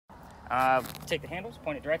Take the handles,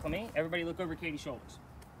 point it directly at me. Everybody look over Katie's shoulders.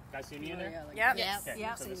 Guys see me in there? Yep. Yes. Okay.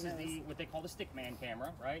 Yep. So this is what they call the stickman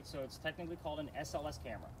camera, right? So it's technically called an SLS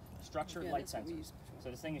camera, structured light sensor.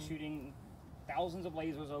 So this thing is shooting thousands of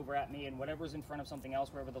lasers over at me, and whatever's in front of something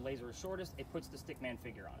else, wherever the laser is shortest, it puts the stickman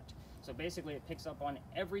figure on it. So basically it picks up on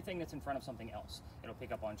everything that's in front of something else. It'll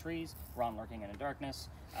pick up on trees, Ron lurking in the darkness,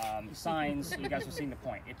 signs. You guys have seen the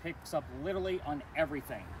point. It picks up literally on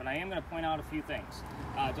everything. But I am going to point out a few things.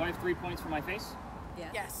 Do I have 3 points for my face? Yeah.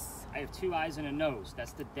 Yes. I have 2 eyes and a nose.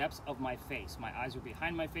 That's the depths of my face. My eyes are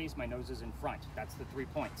behind my face, my nose is in front. That's the 3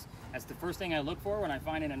 points. That's the first thing I look for when I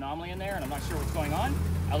find an anomaly in there and I'm not sure what's going on.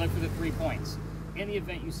 I look for the 3 points. In the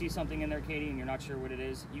event you see something in there, Katie, and you're not sure what it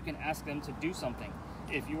is, you can ask them to do something.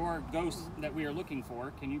 If your ghost that we are looking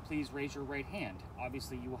for, can you please raise your right hand?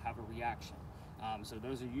 Obviously you will have a reaction. So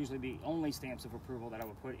those are usually the only stamps of approval that I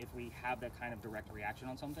would put if we have that kind of direct reaction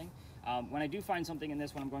on something. When I do find something in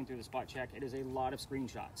this when I'm going through the spot check, it is a lot of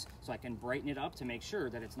screenshots. So I can brighten it up to make sure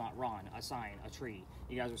that it's not Ron, a sign, a tree.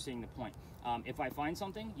 You guys are seeing the point. If I find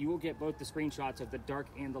something, you will get both the screenshots of the dark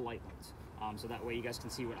and the light ones. So that way you guys can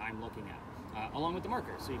see what I'm looking at, along with the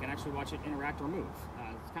markers. So you can actually watch it interact or move.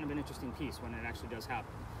 It's kind of an interesting piece when it actually does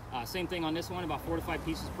happen. Same thing on this one, about 4 to 5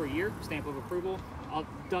 pieces per year, stamp of approval.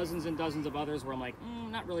 Dozens and dozens of others where I'm like,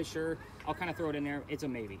 not really sure. I'll kind of throw it in there. It's a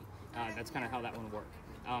maybe. That's kind of how that one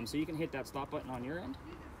works. So you can hit that stop button on your end.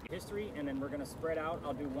 History, and then we're going to spread out.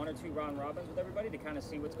 I'll do 1 or 2 round robins with everybody to kind of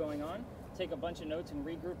see what's going on. Take a bunch of notes and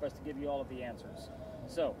regroup us to give you all of the answers.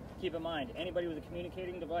 So keep in mind, anybody with a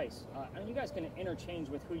communicating device, and you guys can interchange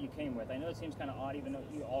with who you came with. I know it seems kind of odd, even though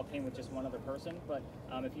you all came with just one other person, but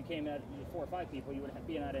if you came at 4 or 5 people, you would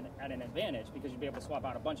be at an advantage because you'd be able to swap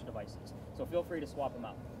out a bunch of devices. So feel free to swap them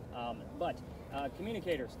out.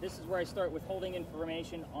 Communicators, this is where I start withholding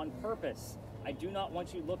information on purpose. I do not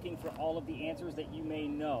want you looking for all of the answers that you may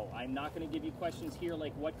know. I'm not going to give you questions here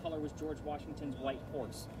like what color was George Washington's white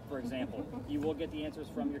horse, for example. You will get the answers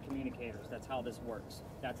from your communicators. That's how this works.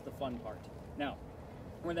 That's the fun part. Now,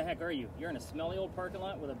 where the heck are you? You're in a smelly old parking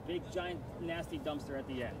lot with a big, giant, nasty dumpster at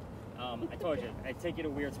the end. I told you, I take you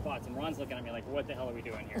to weird spots, and Ron's looking at me like, what the hell are we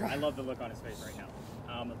doing here? I love the look on his face right now.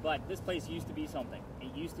 But this place used to be something.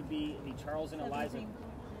 It used to be the Charles and Eliza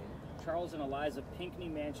Pinckney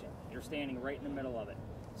Mansion. You're standing right in the middle of it.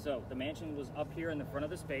 So the mansion was up here in the front of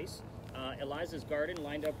the space. Eliza's garden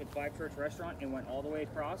lined up with Five Church Restaurant and went all the way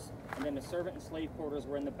across. And then the servant and slave quarters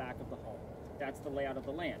were in the back of the home. That's the layout of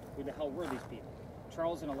the land. Who the hell were these people?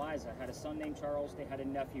 Charles and Eliza had a son named Charles. They had a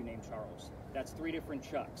nephew named Charles. That's 3 different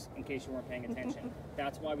Chucks, in case you weren't paying attention.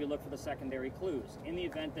 That's why we look for the secondary clues. In the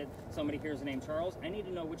event that somebody hears the name Charles, I need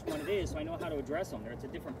to know which one it is so I know how to address them. It's a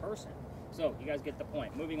different person. So you guys get the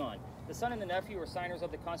point. Moving on. The son and the nephew are signers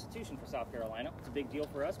of the Constitution for South Carolina. It's a big deal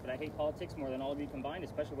for us, but I hate politics more than all of you combined,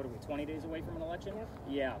 especially, what are we, 20 days away from an election? Yep.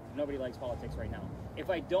 Yeah, nobody likes politics right now. If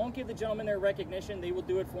I don't give the gentleman their recognition, they will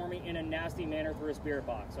do it for me in a nasty manner through a spirit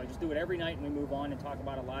box. So I just do it every night and we move on and talk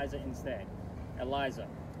about Eliza instead. Eliza.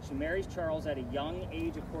 She marries Charles at a young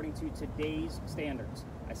age according to today's standards.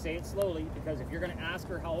 I say it slowly because if you're going to ask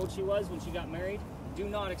her how old she was when she got married, do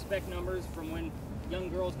not expect numbers from when young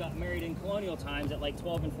girls got married in colonial times at like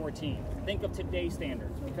 12 and 14. Think of today's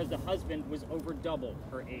standards because the husband was over double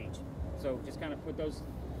her age. So just kind of put those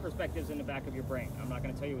perspectives in the back of your brain. I'm not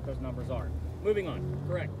going to tell you what those numbers are. Moving on.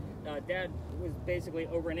 Correct. Dad was basically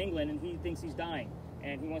over in England and he thinks he's dying.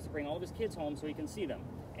 And he wants to bring all of his kids home so he can see them.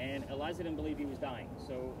 And Eliza didn't believe he was dying.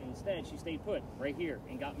 So instead, she stayed put right here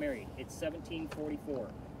and got married. It's 1744.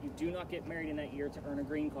 You do not get married in that year to earn a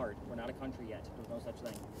green card. We're not a country yet. There's no such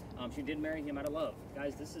thing. She did marry him out of love.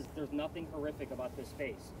 Guys, there's nothing horrific about this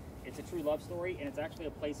space. It's a true love story, and it's actually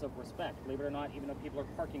a place of respect. Believe it or not, even though people are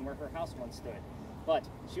parking where her house once stood. But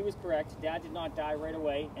she was correct. Dad did not die right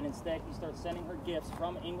away, and instead he starts sending her gifts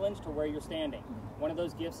from England to where you're standing. One of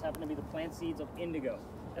those gifts happened to be the plant seeds of indigo.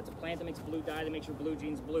 That's a plant that makes blue dye that makes your blue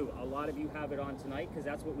jeans blue. A lot of you have it on tonight because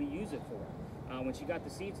that's what we use it for. When she got the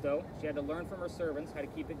seeds, though, she had to learn from her servants how to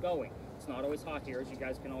keep it going. It's not always hot here, as you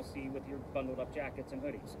guys can all see with your bundled up jackets and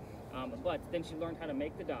hoodies. But then she learned how to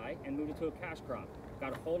make the dye and moved it to a cash crop.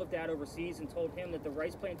 Got a hold of Dad overseas and told him that the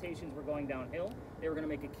rice plantations were going downhill. They were going to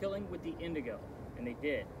make a killing with the indigo, and they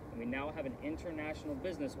did. And we now have an international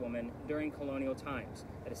businesswoman during colonial times.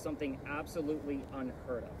 That is something absolutely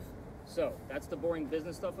unheard of. So that's the boring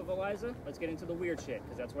business stuff of Eliza. Let's get into the weird shit,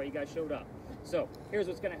 because that's why you guys showed up. So here's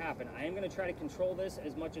what's going to happen. I am going to try to control this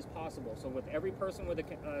as much as possible. So with every person with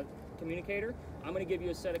a communicator, I'm going to give you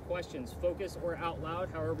a set of questions, focus or out loud,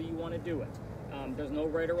 however you want to do it. There's no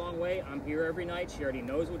right or wrong way. I'm here every night. She already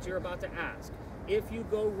knows what you're about to ask. If you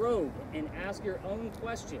go rogue and ask your own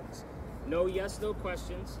questions, No yes, no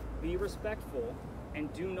questions. Be respectful.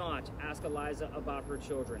 And do not ask Eliza about her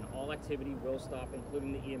children. All activity will stop,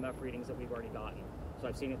 including the EMF readings that we've already gotten. So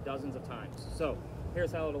I've seen it dozens of times. So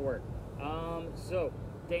here's how it'll work. So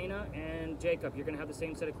Dana and Jacob, you're gonna have the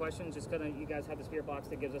same set of questions, just because you guys have the spirit box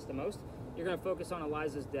that gives us the most. You're gonna focus on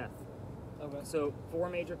Eliza's death. Okay. So 4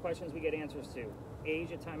 major questions we get answers to.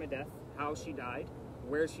 Age at time of death, how she died,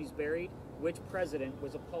 where she's buried, which president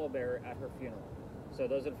was a pallbearer at her funeral. So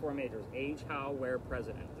those are the 4 majors. Age, how, where,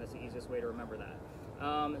 president. That's the easiest way to remember that.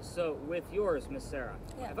 So with yours, Miss Sarah,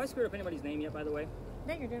 have I screwed up anybody's name yet, by the way?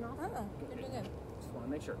 No, you're doing awesome. You're doing good. Just want to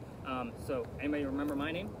make sure. So anybody remember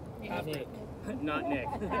my name? Yeah. Nick. Not Nick.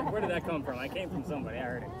 Where did that come from? I came from somebody. I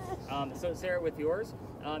heard it. So Sarah, with yours,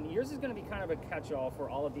 yours is going to be kind of a catch-all for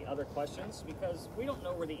all of the other questions because we don't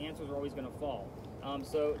know where the answers are always going to fall.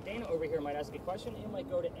 So Dana over here might ask a question. It might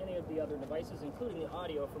go to any of the other devices, including the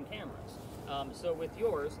audio from cameras. So with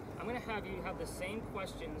yours, I'm going to have you have the same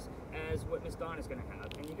questions as what Miss Dawn is going to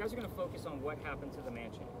have, and you guys are going to focus on what happened to the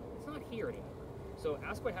mansion. It's not here anymore. So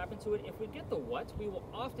ask what happened to it. If we get the what, we will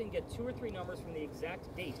often get 2 or 3 numbers from the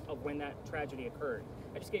exact date of when that tragedy occurred.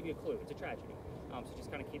 I just gave you a clue. It's a tragedy. So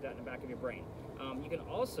just kind of keep that in the back of your brain. You can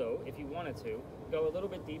also, if you wanted to, go a little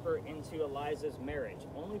bit deeper into Eliza's marriage,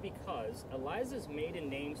 only because Eliza's maiden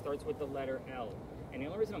name starts with the letter L. And the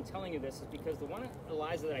only reason I'm telling you this is because the one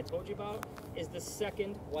Eliza that I told you about is the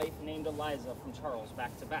second wife named Eliza from Charles,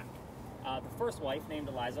 back to back. The first wife, named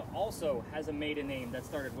Eliza, also has a maiden name that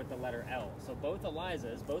started with the letter L. So both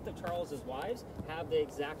Elizas, both of Charles's wives, have the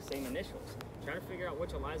exact same initials. Try to figure out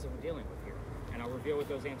which Eliza we're dealing with here. And I'll reveal what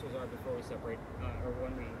those answers are before we separate,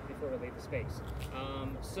 before we leave the space.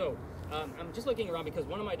 I'm just looking around because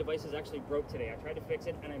one of my devices actually broke today. I tried to fix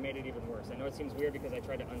it and I made it even worse. I know it seems weird because I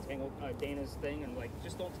tried to untangle Dana's thing and like,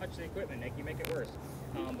 just don't touch the equipment, Nick, you make it worse.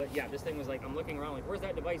 But yeah, this thing was like, I'm looking around like, where's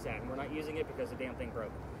that device at? And we're not using it because the damn thing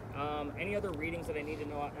broke. Any other readings that I need to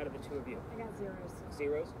know out of the 2 of you? I got zeros.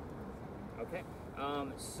 Zeros? Okay.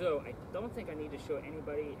 So I don't think I need to show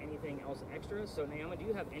anybody anything else extra. So Naomi, do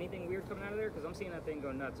you have anything weird coming out of there? Because I'm seeing that thing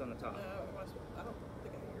go nuts on the top. I don't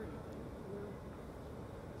think I hear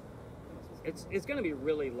anything. It's going to be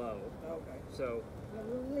really low. Okay. So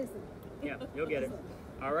Listen. yeah, you'll get it.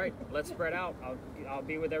 All right, let's spread out. I'll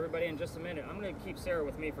be with everybody in just a minute. I'm going to keep Sarah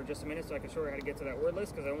with me for just a minute so I can show her how to get to that word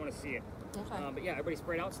list because I want to see it. Okay. But yeah, everybody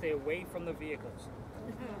spread out. Stay away from the vehicles.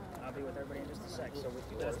 I'll be with everybody in just a sec. So with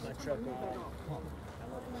yours, That's my truck. I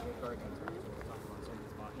love gardening.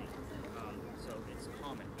 So it's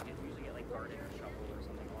common. You usually get like garden or shovel or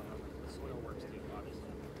something on them. The soil works too,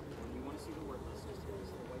 obviously. When you want to see the word list, just go to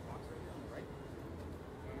the white box right there on the right,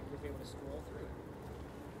 and you'll be able to scroll through.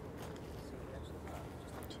 See what you actually got.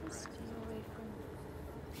 Just stay away from.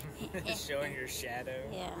 Showing your shadow.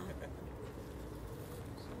 Yeah. I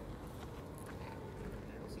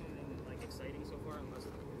don't see anything like exciting so far,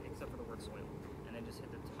 except for the word soil. And then just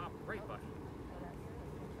hit the top right button.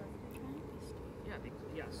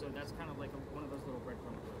 Yeah, so that's kind of like one of those little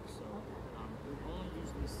breadcrumb clues. So we only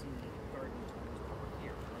usually see gardening tools over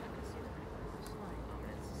here. We're not going to see it anywhere else.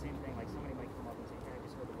 And it's the same thing, like somebody might come up and say, hey, I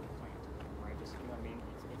just heard the word plant. Right? Just, you know what I mean?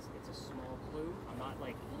 It's a small clue. I'm not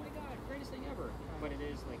like, oh my God, greatest thing ever. But it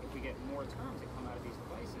is like if we get more terms that come out of these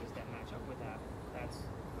devices that match up with that, that's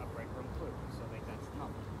a breadcrumb clue. So like that's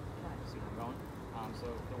nothing. See where I'm going?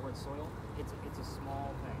 So the word soil, it's a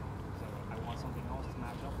small thing. So I want something else to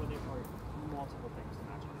match up with it, or multiple things to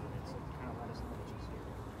match up with it. So to kind of let us know that she's here.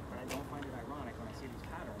 But I don't find it ironic when I see these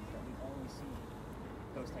patterns that we only see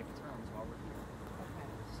those type of terms while we're here. Okay.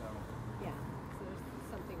 So Yeah. So there's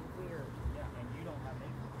something weird. yeah, and you don't have any.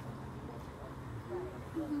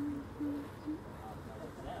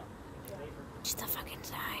 Just the fucking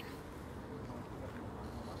sign.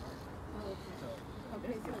 Okay.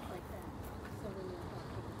 Okay, so it's like that. So when you're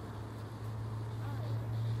talking.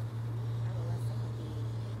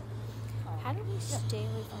 How do we stay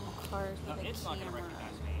away from the cars with a It's not going to camera?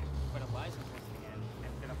 recognize me, but Eliza's listening in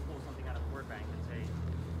and going to pull something out of the word bank and say,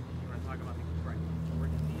 you want to talk about the right. So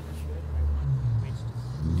we're going to leave this good. I want which to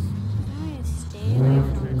How do I stay away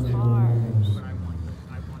from cars? but I want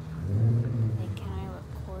Like, can I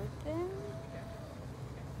record them?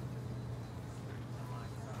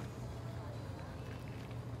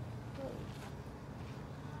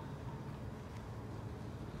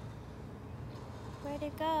 Where'd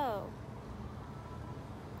it go?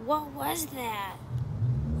 What was that?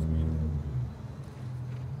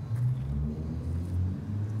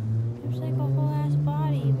 There's like a whole ass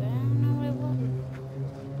body, but I don't know what it was.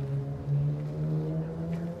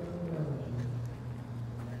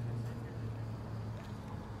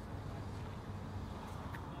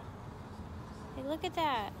 Hey, look at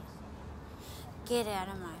that. Get out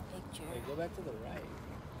of my picture. Wait, go back to the right.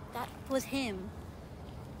 That was him.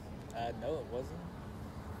 No, it wasn't.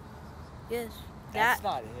 Yes. That's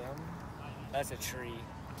not him. That's a tree.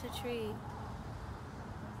 It's a tree.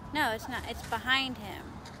 No, it's not. It's behind him.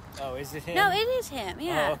 Oh, is it him? No, it is him.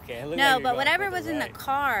 Yeah. Oh, okay. It looked No, like you're but going whatever for the was in the right.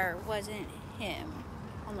 car wasn't him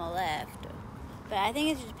on the left. But I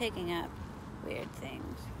think it's just picking up weird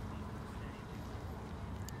things.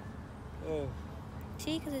 Oh.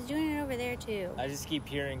 See, because it's doing it over there too. I just keep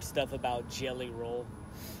hearing stuff about Jelly Roll,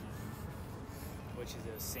 which is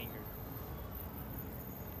a singer.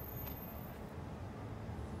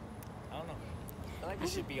 I don't know. I feel like it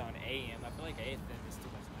should be on AM. I feel like AFM is too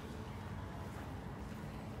much noise.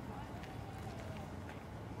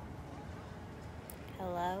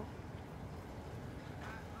 Hello?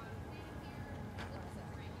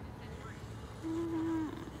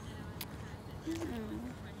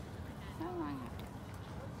 How do I have to?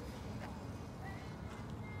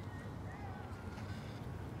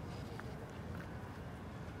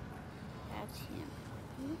 That's him.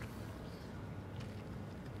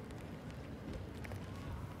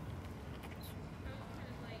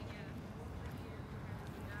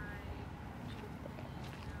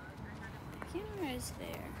 The camera is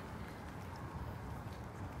there.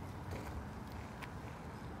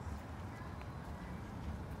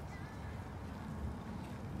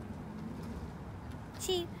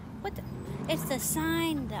 See, what the? It's the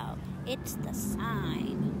sign, though. It's the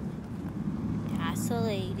sign. That's a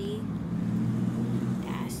lady.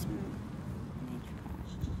 That's me.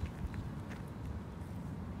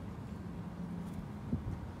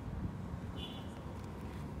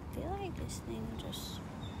 I feel like this thing just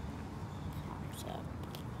pops up.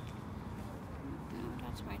 No,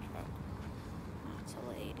 that's my truck. That's a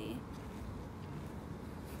lady.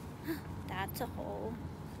 That's a hole.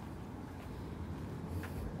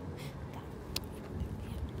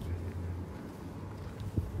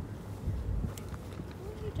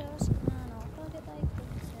 Just gonna hold it like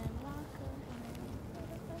this and rock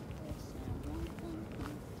it like this and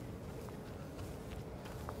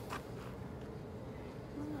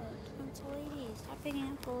Look, it's a lady. Stop picking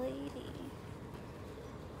up the lady.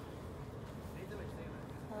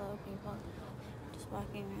 Hello, people. Just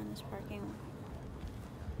walking around this parking lot.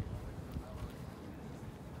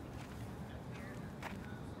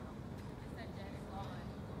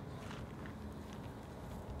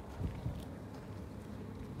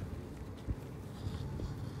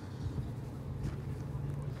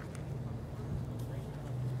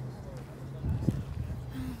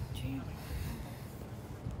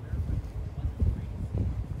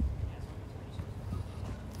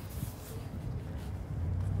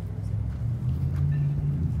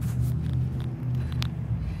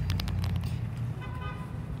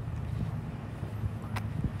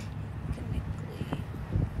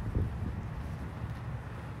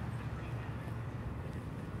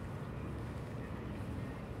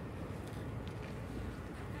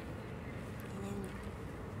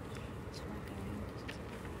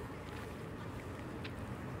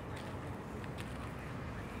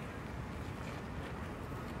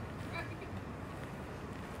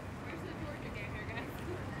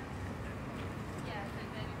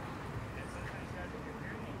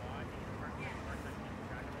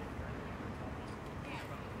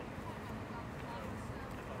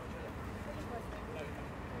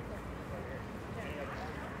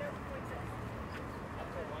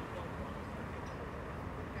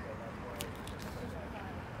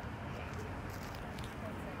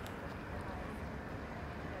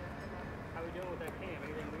 Doing with that cam?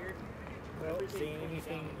 Anything weird? Well, seeing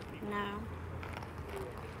anything? No.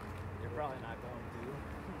 You're probably not going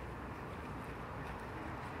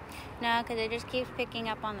to. No, because it just keeps picking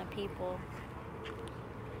up on the people.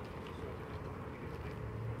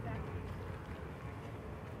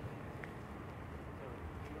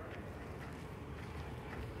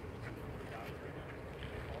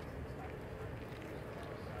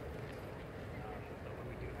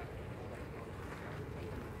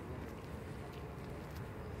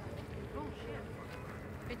 Oh, shit.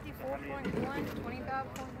 54.1,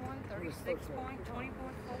 25.1, 36.20.4,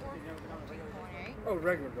 14.8. Oh,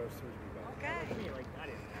 regular dose seems to be better. Okay. I mean, like, I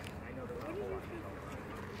didn't. I know there was a whole lot more.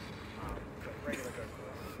 But regular goes for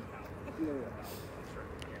sure. Yeah.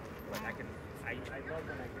 Like I love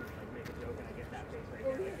when I can like make a joke and I get that face right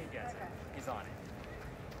there. Like, hey, Jess, he's on it.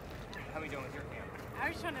 How are we doing with your camera? I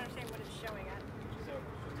was trying to understand what it's showing at. So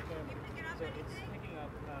it's picking up.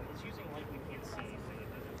 It's using light we can't see, so it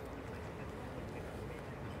doesn't. Pick up.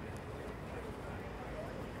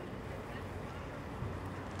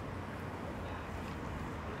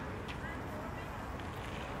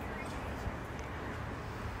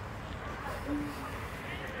 Again,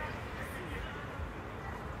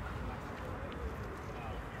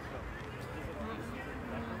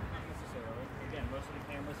 most of the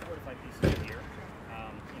cameras, 4 to 5 pieces a year.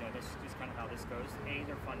 You know, this is kind of how this goes. A,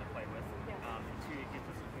 they're fun to play with. And 2, you get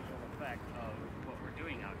this visual effect of what we're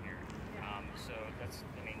doing out here. So that's,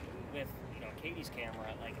 I mean, with, you know, Katie's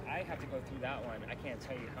camera, like, I have to go through that one. I can't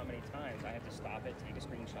tell you how many times I have to stop it, take a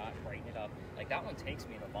screenshot, brighten it up. Like, that one takes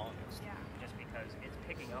me the longest. Just because it's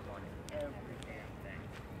picking up on every damn thing.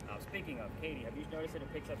 Speaking of, Katie, have you noticed that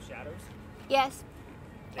it picks up shadows? Yes.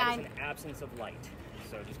 That is an absence of light.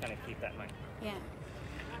 So just kind of keep that in mind. Yeah.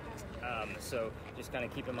 So just kind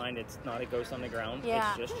of keep in mind it's not a ghost on the ground.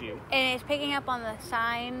 Yeah. It's just you. And it's picking up on the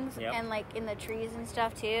signs Yep. and like in the trees and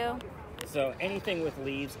stuff too. So anything with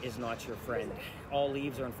leaves is not your friend. All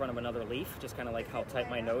leaves are in front of another leaf, just kind of like how tight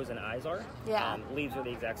my nose and eyes are. Yeah. Leaves are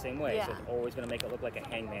the exact same way. Yeah. So it's always going to make it look like a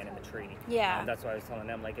hangman in the tree. Yeah. That's why I was telling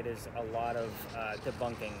them, like, it is a lot of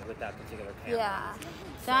debunking with that particular camera. Yeah.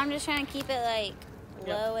 So I'm just trying to keep it like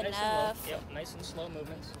low nice enough. And low. Yep, nice and slow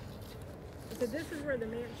movements. So this is where the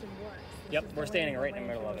mansion was? Yep, we're standing right in the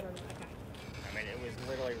middle of it. I mean, it was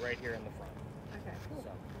literally right here in the front. Okay, cool.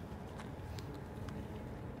 So,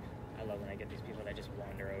 I love when I get these people that just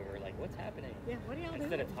wander over, like, what's happening? Yeah, what are y'all doing?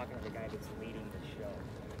 Instead of talking to the guy that's leading the show.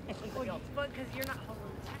 Well, because you're not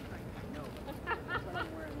holding the tech right now. No.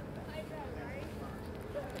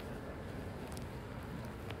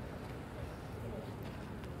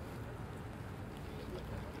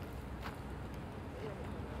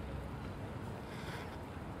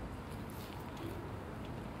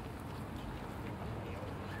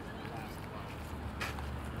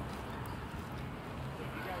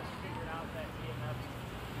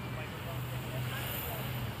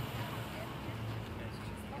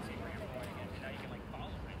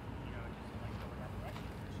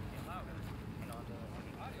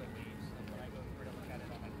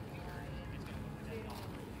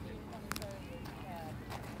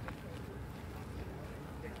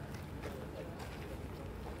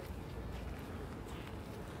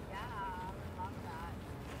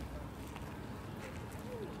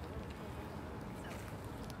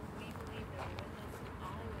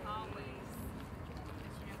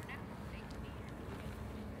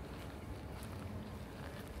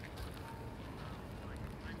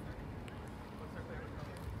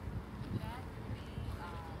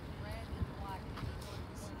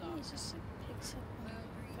 It just picks up on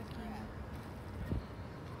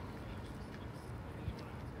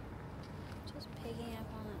just picking up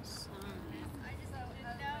on that sign.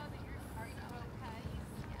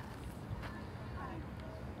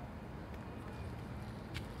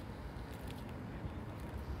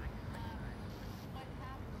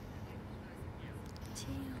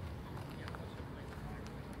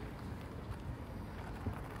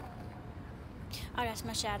 Oh, that's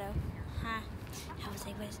my shadow. Huh. I was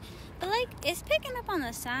like, but like, it's picking up on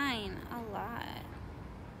the sign a lot.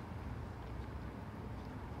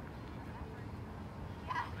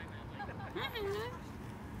 I don't know.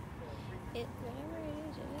 It, whatever it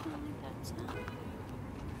is, it doesn't like that sound.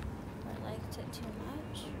 Or it likes it too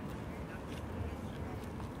much.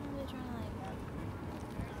 I'm really trying to like, find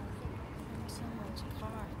someone's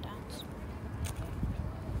car. That's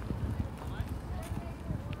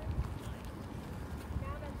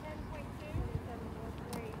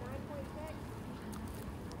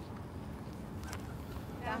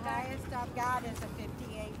The highest I've got is a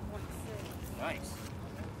 58.6. Nice.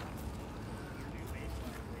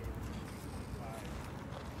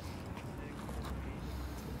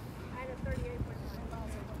 I had a 38.5.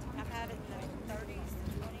 I've had it in the 30s and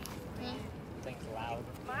 20s. Thing's loud.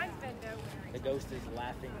 Mine's been nowhere. The ghost is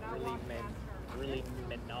laughing really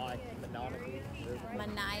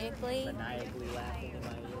maniacally laughing in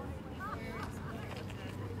my ear.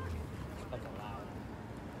 Fucking loud.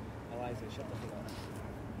 Eliza, shut the fuck up.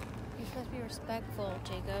 you're supposed to be respectful,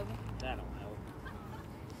 Jacob. I don't know.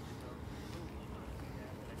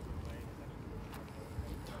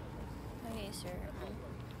 Okay, sir. I'm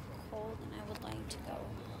cold and I would like to go.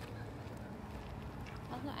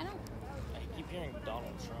 Although I don't. I keep hearing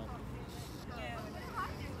Donald Trump.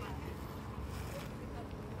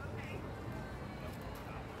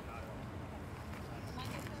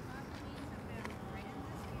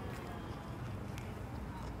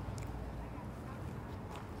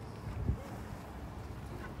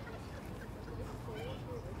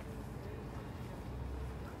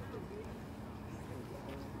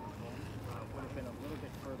 Would have been a little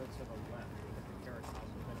bit further to the left because the carriage house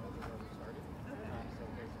would have been over where we started. So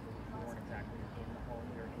basically, we weren't exactly in the home,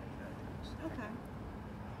 we were in the carriage house. Okay.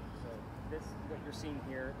 So this, what you're seeing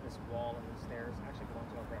here, this wall and these stairs, actually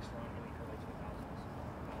belong to a restaurant in the early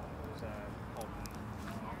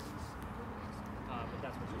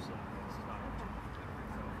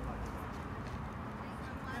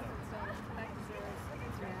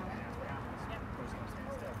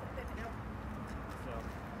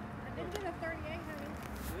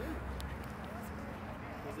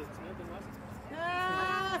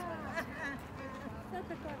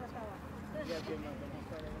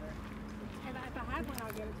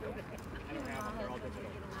I don't have them, they're all digital.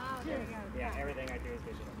 Oh, there you go. Yeah, everything I do is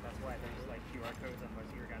digital. That's why there's like QR codes on most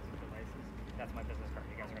of your guys' devices. That's my business card.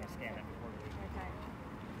 You guys are going to scan it before we leave. Okay.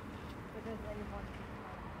 But there's only one.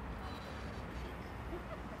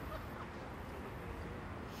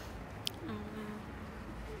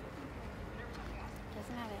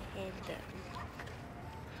 Doesn't have a head though.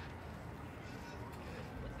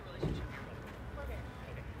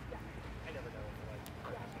 I never know.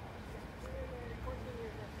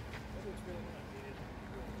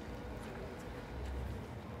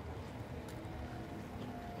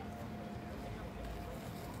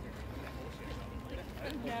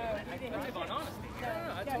 I live on honesty.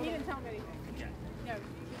 No, he didn't tell me anything. Yeah. No,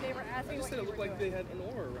 they were asking what you were doing. They had an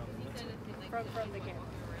aura around them. From the camera.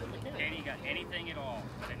 Danny, you got anything at all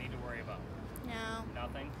that I need to worry about? No.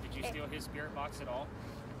 Nothing? Did you steal his spirit box at all?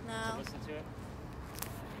 To No. listen to it?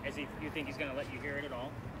 You think he's going to let you hear it at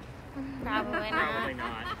all? Probably not. Probably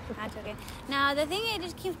not. That's okay. Now the thing it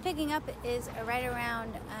just keeps picking up is right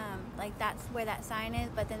around, like that's where that sign is,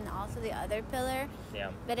 but then also the other pillar.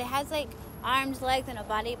 Yeah. But it has like arms, legs, and a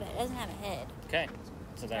body, but it doesn't have a head. Okay.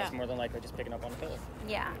 So that's Yeah. more than likely just picking up on the pillar.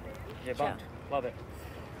 Yeah. You're bumped. Love it.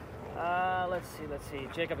 Let's see.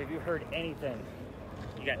 Jacob, have you heard anything?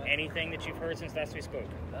 You got anything that you've heard since last we spoke?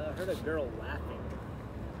 I heard a girl laughing.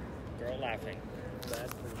 Girl laughing.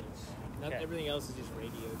 That's pretty much. Not Okay. everything else is just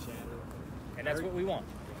radio chatter. And that's what we want.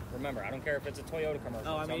 Remember, I don't care if it's a Toyota commercial.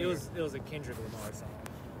 Oh, I Tell mean, me it was a Kendrick Lamar song.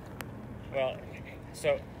 Well,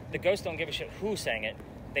 so the ghosts don't give a shit who sang it.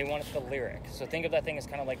 They want the lyric. So think of that thing as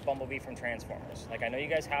kind of like Bumblebee from Transformers. Like, I know you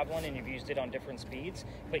guys have one and you've used it on different speeds,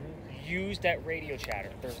 but use that radio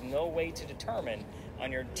chatter. There's no way to determine on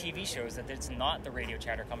your TV shows that it's not the radio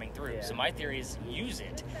chatter coming through. Yeah. So my theory is use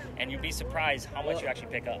it, and you'd be surprised how much you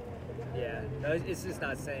actually pick up. Yeah, no, it's just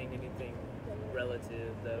not saying anything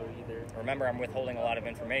relative though either. Remember, I'm withholding a lot of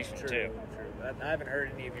information True, too. true. I haven't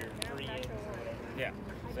heard any of your friends. Yeah.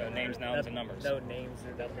 So names, nouns, and numbers. No names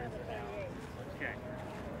or numbers or nouns. Okay.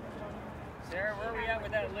 Sarah, where are we at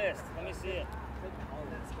with that list? Let me see it.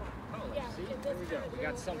 See, there we go. We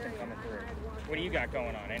got something coming through. What do you got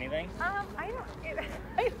going on? Anything? I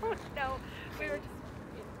don't know. We were just.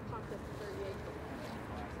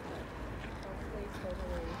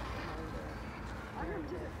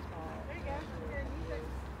 There you go. Your music.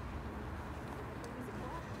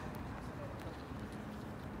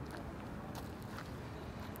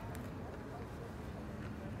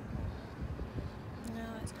 No,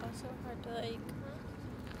 it's also hard to like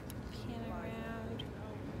pan around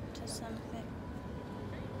to something.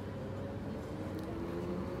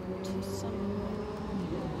 To some.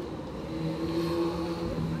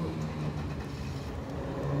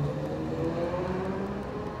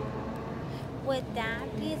 Would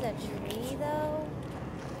that be the tree though?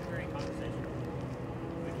 We're in conversation.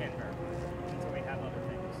 We can't verify until we have other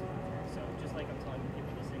things. So just like I'm telling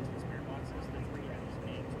people these things with spirit boxes, the three has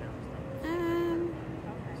names, nouns,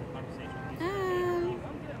 numbers. So conversation with these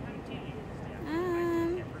I'm gonna teach you.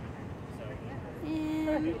 So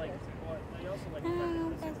Yeah. they like well, they also like I don't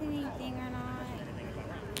know if that's anything or not. anything about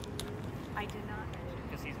that. I did not.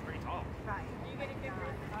 Because he's pretty tall. Right.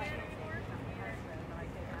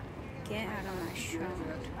 Get out of my shroud.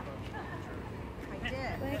 I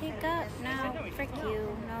did. Where'd it go? No, frick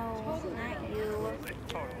you. No, not you.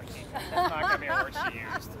 Totally. That's not going to be a word she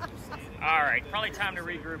used. All right, probably time to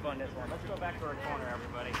regroup on this one. Let's go back to our corner,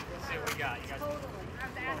 everybody. Let's see what we got. You guys. All right.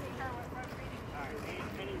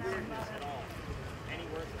 Any weirdness at all? Any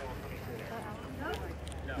words at all coming through there?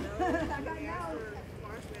 No. I got no.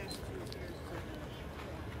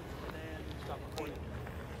 Stop recording.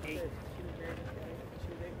 8.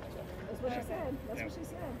 That's what she said. That's No. what she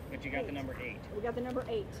said. But you got the number 8. We got the number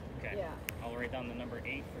 8. Okay. Yeah. I'll write down the number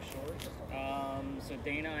 8 for sure. So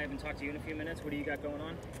Dana, I haven't talked to you in a few minutes. What do you got going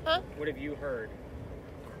on? Huh? What have you heard?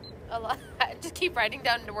 A lot. Just keep writing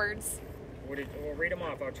down the words. We'll read them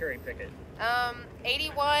off. I'll cherry pick it.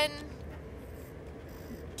 81,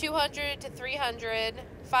 200 to 300,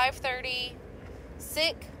 530,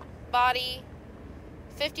 sick, body,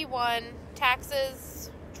 51,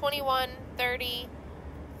 taxes, 21, 30,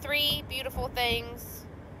 3 beautiful things,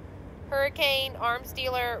 hurricane, arms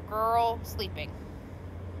dealer, girl, sleeping.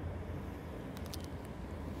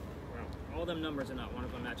 Wow. All them numbers are not one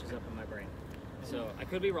of them matches up in my brain. So I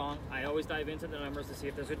could be wrong. I always dive into the numbers to see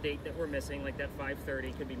if there's a date that we're missing, like that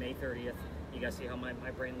 5:30 could be May 30th. You guys see how my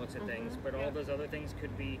brain looks at things, but all those other things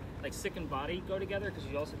could be like sick and body go together, because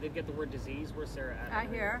you also did get the word disease. Where's Sarah at? I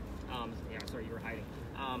hear. Yeah, sorry, you were hiding.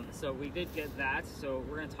 So we did get that, so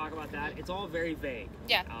we're going to talk about that. It's all very vague.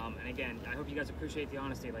 Yeah. And again, I hope you guys appreciate the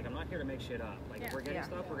honesty. Like, I'm not here to make shit up. Like, if we're getting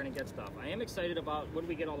stuff, we're going to get stuff. I am excited about, what did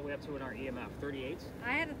we get all the way up to in our EMF? 38?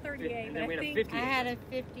 I had a 38, And but then we I had a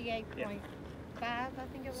think 58. I had a 58.5, I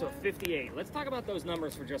think it was. So 58. Let's talk about those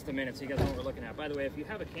numbers for just a minute so you guys know what we're looking at. By the way, if you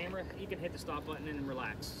have a camera, you can hit the stop button and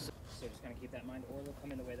relax. So just kind of keep that in mind, or they'll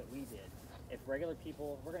come in the way that we did. If regular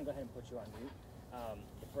people, we're going to go ahead and put you on mute.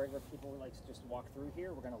 If regular people like to just walk through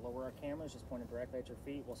here, we're going to lower our cameras, just point it directly at your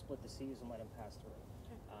feet. We'll split the C's and let them pass through.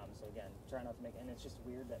 So again, try not to make, and it's just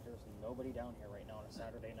weird that there's nobody down here right now on a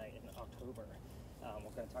Saturday night in October.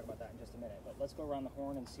 We're going to talk about that in just a minute, but let's go around the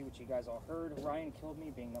horn and see what you guys all heard. Ryan killed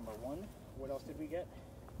me being number 1. What else did we get?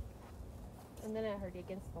 And then I heard you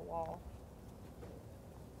against the wall.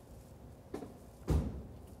 Against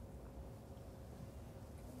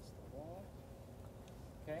the wall.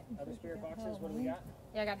 Okay, other spirit boxes, what do we got?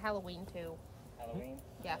 Yeah, I got Halloween too. Halloween?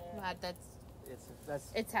 Yeah, that's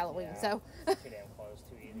That's it's Halloween, Yeah. so. Too damn close,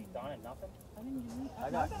 too easy. Donna, nothing? I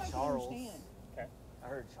got Charles. Okay. I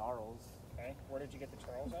heard Charles. Okay, where did you get the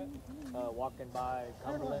Charles at? Walking by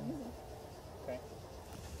Cumberland. Okay.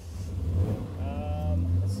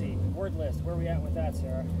 Let's see, word list, where are we at with that,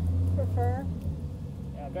 Sarah? Prefer.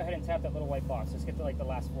 Go ahead and tap that little white box. Let's get to like the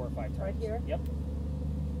last 4 or 5 times. Right here? Yep.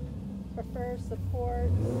 Prefer,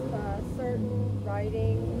 support, certain,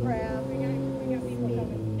 writing, craft. We got people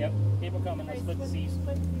coming. Yep, people coming. Let's split the C's.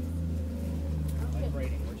 Like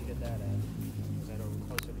rating, where'd you get that at? Was that over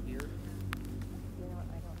closer to here? You know what,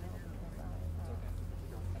 I don't know because It's okay.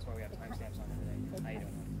 That's why we have timestamps on everything. How you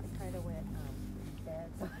doing? I kind of went bad,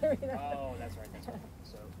 so I really don't know. Oh, that's right, that's right.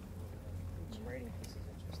 So, rating piece is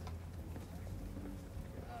interesting.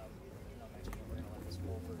 I'll mention we're going to let this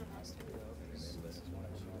Wolford pass through though, because this is one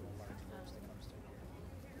of the normal large groups that comes through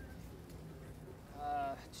here.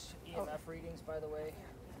 EMF readings, by the way.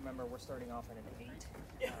 Remember, we're starting off at an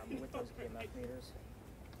 8 with those EMF meters.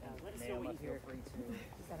 And ma'am, feel free to.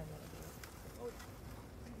 Oh,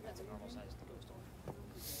 that's a normal size ghost door.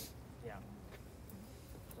 Yeah.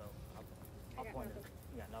 So I'll point it.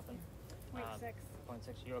 You got nothing. 0.6.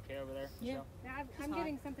 0.6. You okay over there? Yeah. Michelle? Now I'm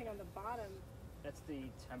getting something on the bottom. That's the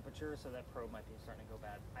temperature, so that probe might be starting to go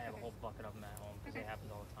bad. I have a whole bucket of them at home because they happen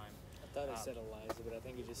all the time. I thought I said Eliza, but I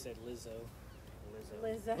think you just said Lizzo.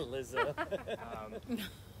 Lizzo. Lizzo.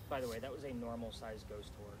 By the way, that was a normal size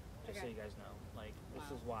ghost tour, just so you guys know. Like, this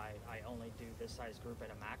is why I only do this size group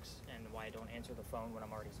at a max, and why I don't answer the phone when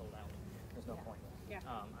I'm already sold out. There's no point. Yeah.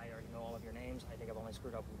 I already know all of your names. I think I've only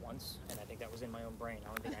screwed up once, and I think that was in my own brain. I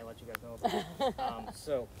don't think I let you guys know about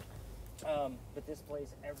it. But this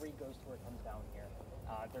place, every ghost tour comes down here.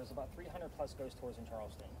 There's about 300 plus ghost tours in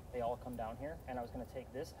Charleston. They all come down here, and I was going to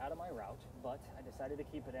take this out of my route, but I decided to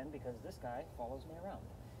keep it in because this guy follows me around.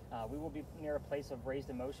 We will be near a place of raised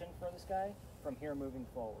emotion for this guy from here moving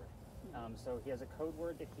forward. So he has a code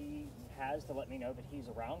word that he has to let me know that he's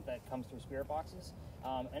around that comes through spirit boxes.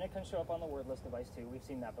 And it can show up on the word list device too. We've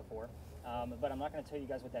seen that before. But I'm not going to tell you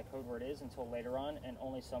guys what that code word is until later on, and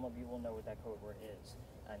only some of you will know what that code word is.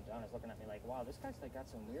 And John is looking at me like, wow, this guy's like got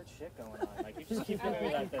some weird shit going on. Like, you just keep giving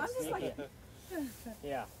me like that sneaky.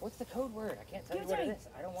 Yeah, what's the code word? I can't tell you what it is.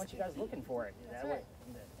 I don't want you guys looking for it. That way,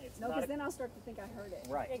 it's No, not because a, then I'll start to think I heard it.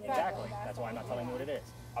 right, exactly. That's why I'm not telling you what it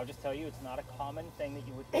is. I'll just tell you it's not a common thing that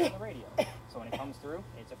you would hear on the radio. So when it comes through,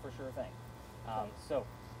 it's a for sure thing. So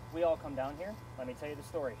we all come down here. Let me tell you the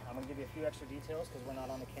story. I'm going to give you a few extra details because we're not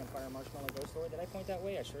on the Campfire Marshmallow Ghost story. Did I point that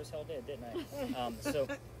way? I sure as hell did, didn't I?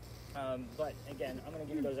 But again, I'm going to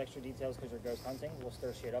give you those extra details because you're ghost hunting. We'll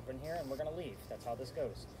stir shit up in here and we're going to leave. That's how this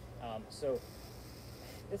goes. So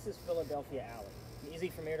this is Philadelphia Alley. Easy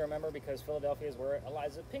for me to remember because Philadelphia is where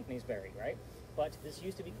Eliza Pinckney's buried, right? But this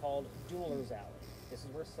used to be called Dueller's Alley. This is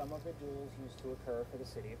where some of the duels used to occur for the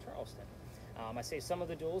city of Charleston. I say some of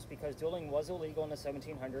the duels because dueling was illegal in the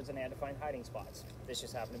 1700s and they had to find hiding spots. This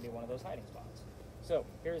just happened to be one of those hiding spots. So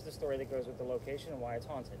here's the story that goes with the location and why it's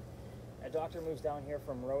haunted. A doctor moves down here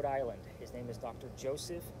from Rhode Island. His name is Dr.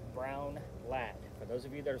 Joseph Brown Ladd. For those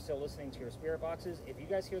of you that are still listening to your spirit boxes, if you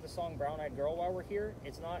guys hear the song Brown Eyed Girl while we're here,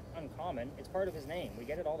 it's not uncommon. It's part of his name. We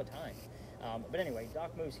get it all the time. But anyway,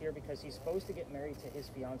 Doc moves here because he's supposed to get married to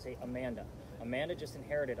his fiancée, Amanda. Amanda just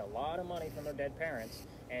inherited a lot of money from her dead parents,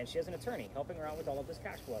 and she has an attorney helping her out with all of this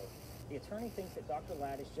cash flow. The attorney thinks that Dr.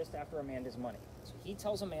 Ladd is just after Amanda's money. So he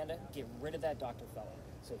tells Amanda, get rid of that doctor fellow.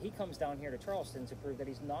 So he comes down here to Charleston to prove that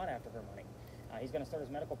he's not after her money. He's going to start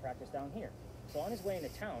his medical practice down here. So on his way into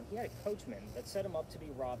town, he had a coachman that set him up to be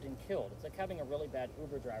robbed and killed. It's like having a really bad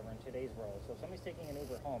Uber driver in today's world. So if somebody's taking an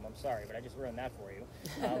Uber home, I'm sorry, but I just ruined that for you.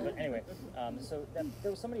 But anyway,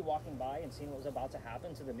 there was somebody walking by and seeing what was about to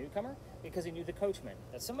happen to the newcomer because he knew the coachman.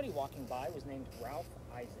 That somebody walking by was named Ralph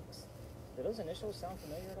Isaacs. Do those initials sound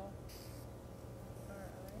familiar at all?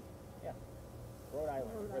 Yeah. Rhode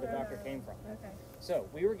Island, where the doctor came from. Okay. So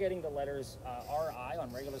we were getting the letters RI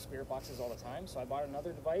on regular spirit boxes all the time. So I bought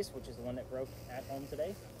another device, which is the one that broke at home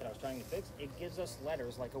today that I was trying to fix. It gives us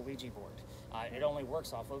letters like a Ouija board. It only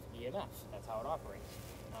works off of EMF. That's how it operates.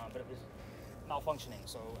 But it was malfunctioning,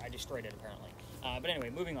 so I destroyed it apparently. But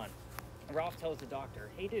anyway, moving on. Ralph tells the doctor,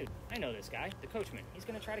 hey dude, I know this guy, the coachman. He's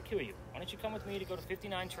going to try to kill you. Why don't you come with me to go to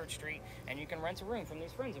 59 Church Street and you can rent a room from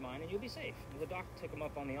these friends of mine and you'll be safe. And the doctor took him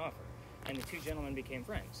up on the offer. And the two gentlemen became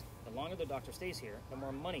friends. The longer the doctor stays here, the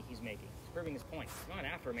more money he's making. He's proving his point. He's not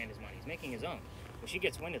after Amanda's money. He's making his own. Well, she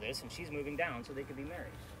gets wind of this, and she's moving down so they could be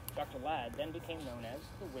married. Dr. Ladd then became known as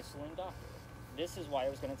the Whistling Doctor. This is why I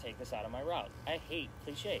was going to take this out of my route. I hate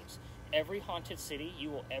cliches. Every haunted city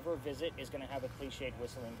you will ever visit is going to have a cliched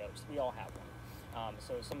whistling ghost. We all have one.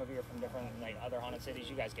 So some of you are from different, like other haunted cities.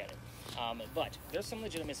 You guys get it. But there's some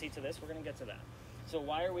legitimacy to this. We're going to get to that. So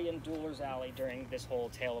why are we in Dueler's Alley during this whole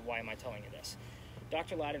tale of why am I telling you this?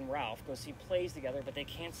 Dr. Ladd and Ralph go see plays together, but they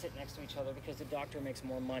can't sit next to each other because the doctor makes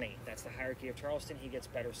more money. That's the hierarchy of Charleston. He gets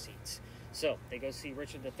better seats. So they go see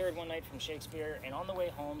Richard III one night from Shakespeare, and on the way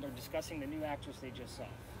home, they're discussing the new actress they just saw.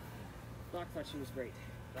 Doc thought she was great.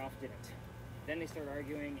 Ralph didn't. Then they start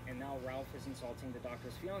arguing, and now Ralph is insulting the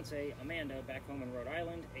doctor's fiancée, Amanda, back home in Rhode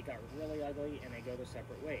Island. It got really ugly, and they go their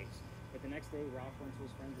separate ways. But the next day, Ralph went to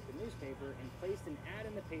his friends at the newspaper and placed an ad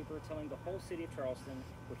in the paper telling the whole city of Charleston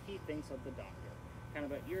what he thinks of the doctor. Kind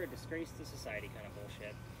of a, you're a disgrace to society kind of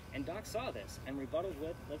bullshit. And Doc saw this and rebutted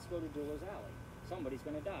with, let's go to Dueler's Alley. Somebody's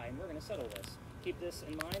going to die, and we're going to settle this. Keep this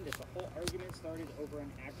in mind, that the whole argument started over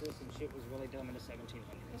an actress, and shit was really dumb in the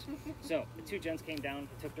 1700s. So, the two gents came down,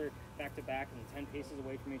 he took her back to back and 10 paces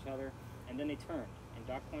away from each other, and then they turned, and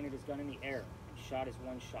Doc pointed his gun in the air and shot his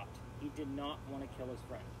one shot. He did not want to kill his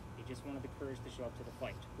friend. He just wanted the courage to show up to the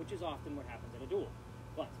fight, which is often what happens at a duel.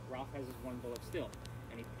 But Ralph has his one bullet still,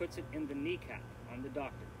 and he puts it in the kneecap on the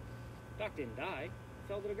doctor. Doc didn't die, he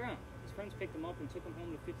fell to the ground. His friends picked him up and took him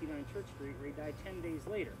home to 59 Church Street, where he died 10 days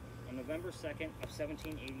later, on November 2nd of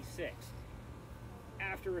 1786,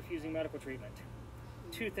 after refusing medical treatment.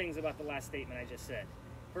 Two things about the last statement I just said.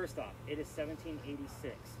 First off, it is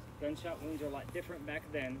 1786. Gunshot wounds are a lot different back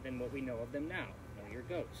then than what we know of them now. Know your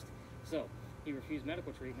ghost. So, he refused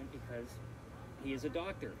medical treatment because he is a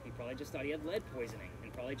doctor. He probably just thought he had lead poisoning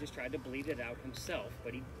and probably just tried to bleed it out himself,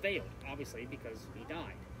 but he failed, obviously, because he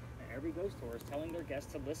died. And every ghost tour is telling their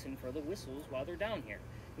guests to listen for the whistles while they're down here.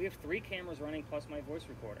 We have 3 cameras running plus my voice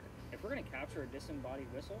recorder. If we're going to capture a disembodied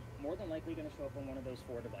whistle, more than likely going to show up on one of those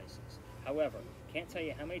 4 devices. However, can't tell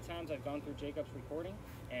you how many times I've gone through Jacob's recording,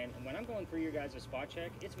 and when I'm going through your guys' spot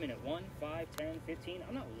check, it's minute 1, 5, 10, 15.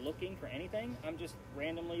 I'm not looking for anything. I'm just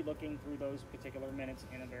randomly looking through those particular minutes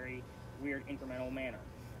in a very weird incremental manner.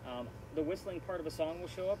 The whistling part of a song will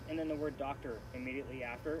show up, and then the word doctor immediately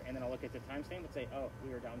after, and then I'll look at the timestamp and say, oh,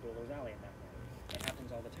 we were down Dueler's Alley at that point. It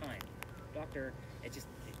happens all the time. Doctor,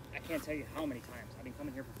 I can't tell you how many times. I've been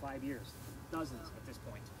coming here for 5 years, dozens at this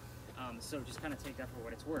point. So just kind of take that for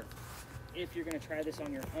what it's worth. If you're going to try this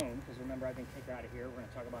on your own, because remember I've been kicked out of here, we're going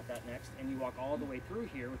to talk about that next, and you walk all the way through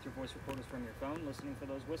here with your voice recorders from your phone, listening for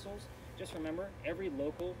those whistles, just remember, every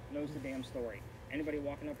local knows the damn story. Anybody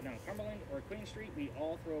walking up and down Cumberland or Queen Street, we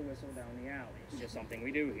all throw a whistle down the alley. It's just something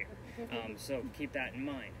we do here. So keep that in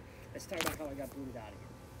mind. Let's talk about how I got booted out of here.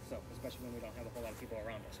 So, especially when we don't have a whole lot of people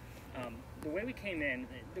around us. The way we came in,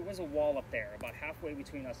 there was a wall up there, about halfway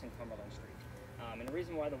between us and Cumberland Street. And the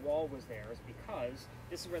reason why the wall was there is because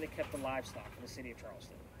this is where they kept the livestock in the city of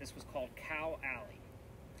Charleston. This was called Cow Alley.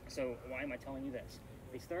 So why am I telling you this?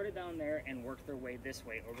 They started down there and worked their way this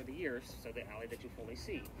way over the years, so the alley that you fully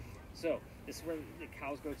see. So this is where the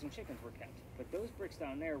cows, goats, and chickens were kept. But those bricks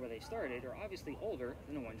down there where they started are obviously older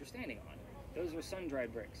than the ones you're standing on. Those are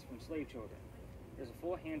sun-dried bricks from slave children. There's a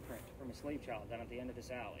full handprint from a slave child down at the end of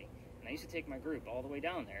this alley. And I used to take my group all the way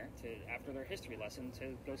down there after their history lesson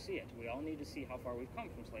to go see it. We all need to see how far we've come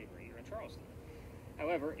from slavery here in Charleston.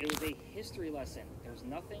 However, it was a history lesson. There's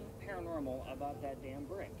nothing paranormal about that damn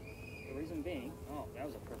brick. The reason being, oh, that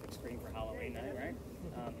was a perfect screen for Halloween night, right?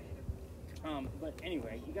 But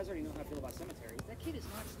anyway, you guys already know how I feel about cemeteries. That kid is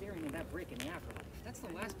not staring at that brick in the afterlife. That's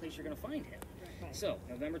the last place you're going to find him. So,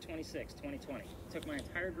 November 26, 2020, took my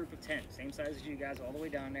entire group of 10, same size as you guys, all the way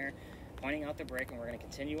down there, pointing out the brick, and we're going to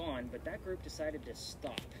continue on. But that group decided to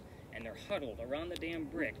stop. And and they're huddled around the damn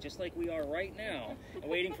brick, just like we are right now,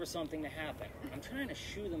 waiting for something to happen. I'm trying to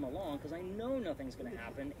shoo them along because I know nothing's going to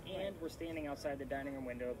happen, and we're standing outside the dining room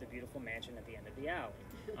window of the beautiful mansion at the end of the alley.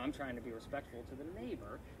 I'm trying to be respectful to the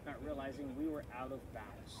neighbor, not realizing we were out of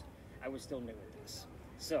bounds. I was still new at this.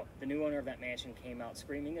 So, the new owner of that mansion came out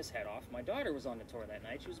screaming his head off. My daughter was on the tour that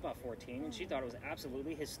night. She was about 14, and she thought it was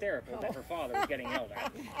absolutely hysterical that her father was getting yelled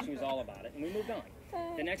at. She was all about it, and we moved on.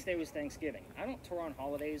 The next day was Thanksgiving. I don't tour on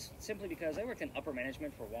holidays simply because I worked in upper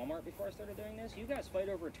management for Walmart before I started doing this. You guys fight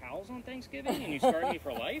over towels on Thanksgiving, and you scarred me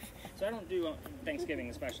for life, so I don't do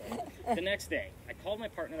Thanksgiving especially. The next day, I called my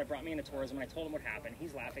partner that brought me into tourism, and I told him what happened.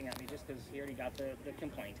 He's laughing at me just because he already got the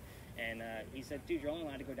complaint, and he said, dude, you're only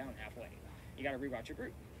allowed to go down halfway. You got to reroute your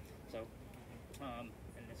group. So, and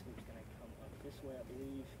this group's going to come up this way, I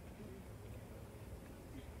believe.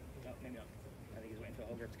 No, maybe not. I think he's waiting for the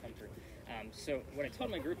whole group to come through. So what I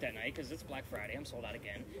told my group that night, because it's Black Friday, I'm sold out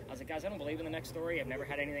again. I was like, guys, I don't believe in the next story. I've never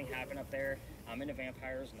had anything happen up there. I'm into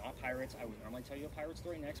vampires, not pirates. I would normally tell you a pirate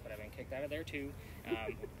story next, but I've been kicked out of there too.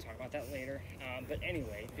 We'll talk about that later. But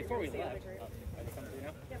anyway, before we left, are they coming through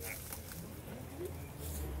now? Yep. Right.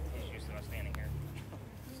 He's used to us standing here.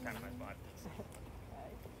 It's kind of my spot.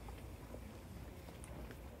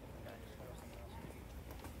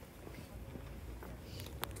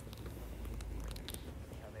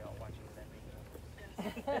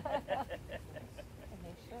 And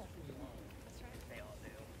they should. That's right. They all do.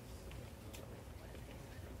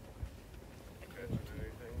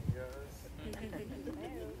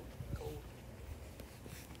 Cold.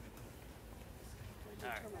 All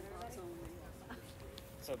right.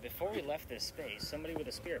 So before we left this space, somebody with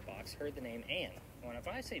a spirit box heard the name Anne. When if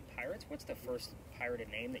I say pirates, what's the first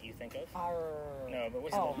pirated name that you think of? No, but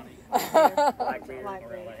what's the Blackbeard?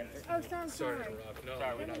 Oh, sorry. To interrupt. No,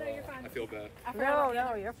 Sorry, No, you're fine. I feel bad.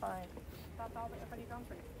 No, you're fine. That's all everybody gone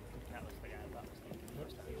through. That was the guy I thought was thinking the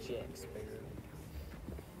first time. Jack Sparrow.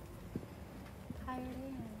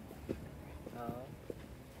 Pirating.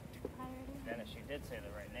 Dennis, you did say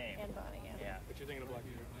the right name. And Bonnie, Yeah. But you're thinking of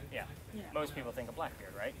Blackbeard, right? Yeah. Most people think of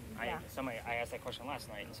Blackbeard, right? I asked that question last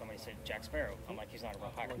night, and somebody said Jack Sparrow. I'm like, he's not a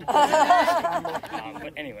real pirate.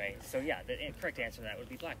 But anyway, so yeah, the correct answer to that would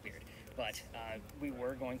be Blackbeard. But we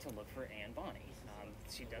were going to look for Anne Bonny.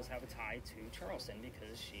 She does have a tie to Charleston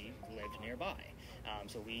because she lived nearby.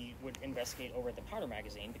 So we would investigate over at the Powder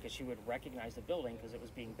magazine because she would recognize the building because it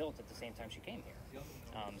was being built at the same time she came here.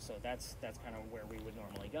 So that's kind of where we would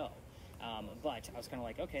normally go. But I was kind of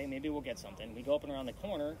like, okay, maybe we'll get something. We go up and around the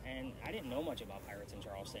corner, and I didn't know much about pirates in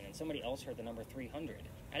Charleston, and somebody else heard the number 300.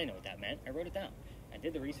 I didn't know what that meant. I wrote it down. I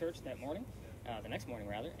did the research that morning, the next morning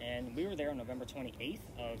rather, and we were there on November 28th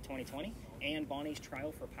of 2020. Anne Bonny's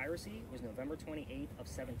trial for piracy was November 28th of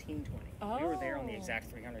 1720. We were there on the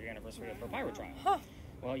exact 300th anniversary of her pirate trial.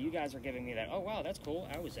 Well, you guys are giving me that, oh, wow, that's cool.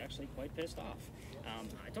 I was actually quite pissed off.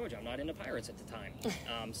 I told you I'm not into pirates at the time.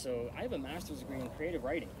 So I have a master's degree in creative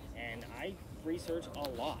writing, and I research a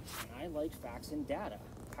lot, and I like facts and data.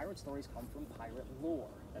 Pirate stories come from pirate lore.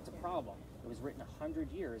 That's a problem. It was written 100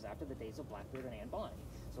 years after the days of Blackbeard and Anne Bonny.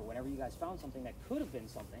 So whenever you guys found something that could have been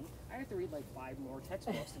something, I have to read like 5 more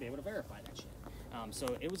textbooks to be able to verify that shit. So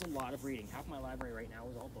it was a lot of reading. Half my library right now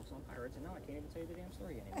is all books on pirates, and now I can't even tell you the damn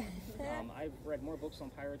story anymore. I've read more books on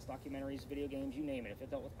pirates, documentaries, video games, you name it. If it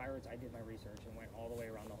dealt with pirates, I did my research and went all the way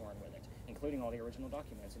around the horn with it, including all the original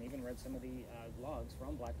documents, and even read some of the logs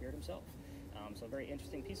from Blackbeard himself. So very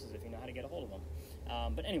interesting pieces if you know how to get a hold of them.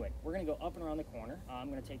 But anyway, we're going to go up and around the corner. I'm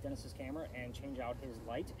going to take Dennis's camera and change out his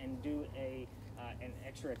light and do an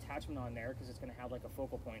extra attachment on there because it's going to have like a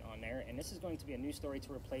focal point on there. And this is going to be a new story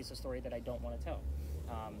to replace a story that I don't want to tell.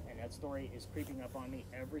 And that story is creeping up on me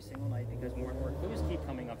every single night because more and more clues keep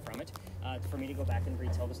coming up from it for me to go back and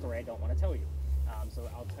retell the story I don't want to tell you. So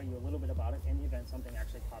I'll tell you a little bit about it in the event something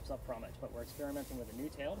actually pops up from it. But we're experimenting with a new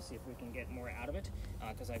tale to see if we can get more out of it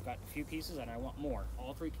because I've got a few pieces and I want more.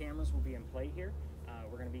 All 3 cameras will be in play here.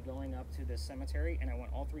 We're going to be going up to the cemetery, and I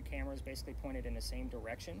want all 3 cameras basically pointed in the same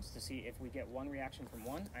directions to see if we get one reaction from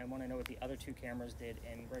one. I want to know what the other 2 cameras did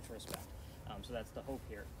in retrospect. So that's the hope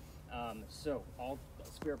here. So all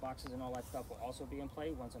spirit boxes and all that stuff will also be in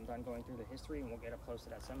play once I'm done going through the history, and we'll get up close to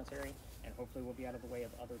that cemetery, and hopefully we'll be out of the way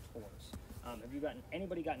of other tours. Have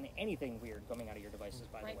anybody gotten anything weird coming out of your devices,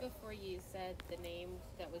 by the way? Right before you said the name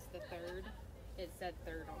that was the 3rd, it said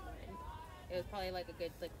 3rd on mine. It was probably like a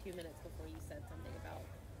good 2 minutes before you said something about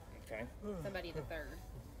somebody the 3rd.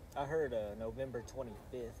 I heard November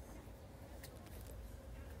 25th.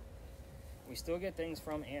 We still get things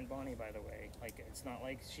from Anne Bonny, by the way. Like, it's not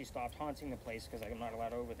like she stopped haunting the place because I'm not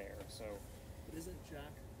allowed over there, so... But isn't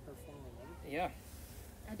Jack her former lover? Yeah.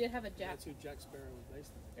 I did have a Jack. That's who Jack Sparrow was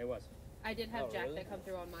based on. It was. I did have Oh, Jack really? that come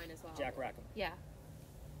through on mine as well. Jack Rackham. Yeah.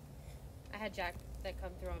 I had Jack that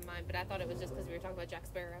come through on mine, but I thought it was just because we were talking about Jack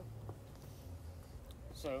Sparrow.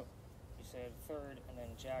 So, you said 3rd, and then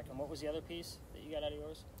Jack. And what was the other piece that you got out of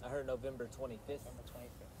yours? I heard November 25th. November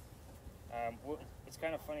 25th. What's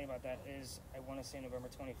kind of funny about that is I want to say November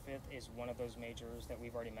 25th is one of those majors that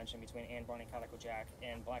we've already mentioned between Ann, Barney, Calico Jack,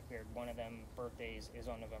 and Blackbeard. One of them birthdays is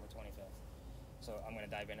on November 25th. So I'm going to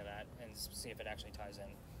dive into that and see if it actually ties in.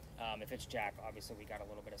 If it's Jack, obviously we got a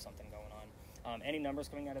little bit of something going on. Any numbers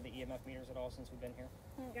coming out of the EMF meters at all since we've been here?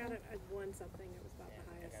 Got it at 1 something. It was about Yeah,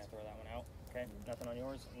 the I'm highest. going to throw that one out. Okay, nothing on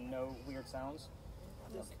yours? No weird sounds?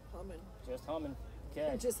 Just humming. Just humming.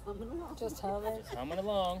 Okay. Just humming along. Just humming. Just humming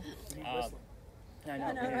along. I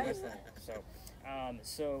know, know, right?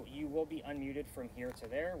 So you will be unmuted from here to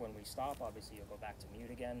there. When we stop, obviously you'll go back to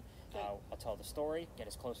mute again. I'll tell the story, get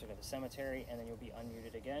us closer to the cemetery, and then you'll be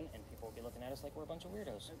unmuted again, and people will be looking at us like we're a bunch of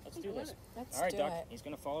weirdos. Let's do this. Let's All right, do Duck. it. He's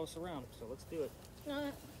going to follow us around, so let's do it.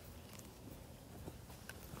 Said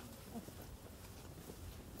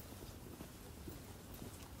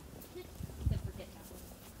forget that one.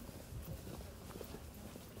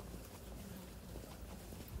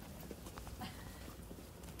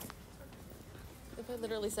 If I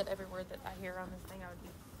literally said every word that I hear on this thing, I would be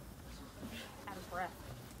out of breath.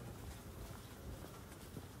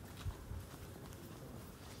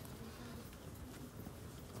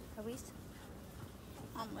 Are we?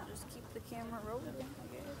 I'm gonna just keep the camera rolling, I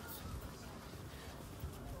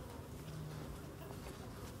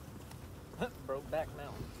guess. Brokeback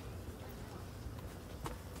Mountain.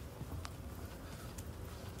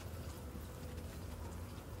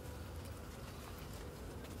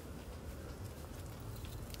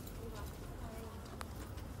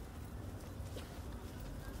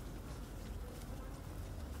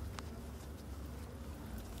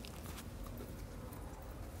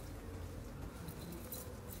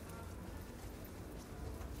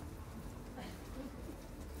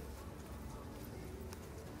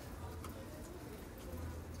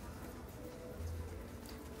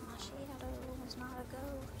 My shadow was not a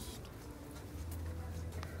ghost.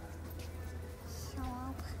 So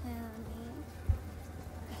penny.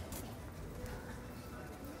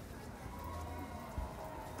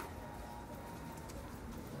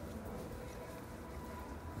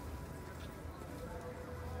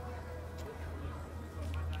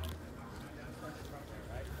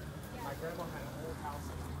 My grandma had a whole house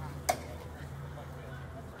in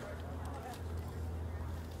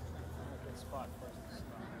a good spot for us to stop.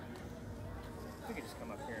 We could just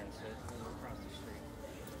come up here and sit across the street.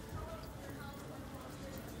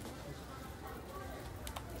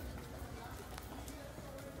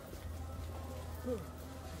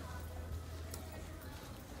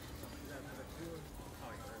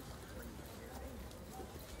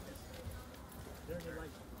 There are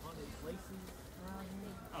like haunted places around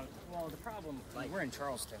here. Oh, well, the problem, like, we're in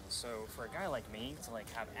Charleston, so for a guy like me to, like,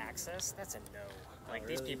 have access, that's a no. Like,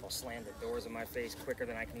 these really? people slam the doors in my face quicker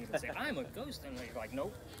than I can even say, I'm a ghost. And they're like,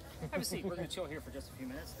 nope. Have a seat. We're going to chill here for just a few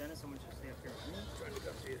minutes. Dennis, someone should stay up here with me. Trying to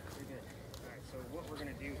come to you. You're good. All right, so what we're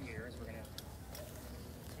going to do here is we're going to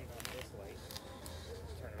take off this light.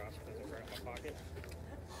 Turn it off so it doesn't burn up my pocket.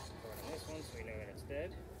 Throw it on this one so we know that it's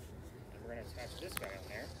dead. And we're going to attach this guy on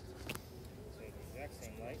there. So it's the exact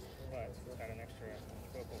same light, but it's got an extra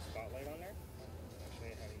focal spotlight on there. I'll show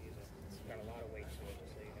you how to use it. It's got a lot of weight to it,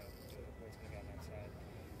 just so you know. The weight's going to be on that side.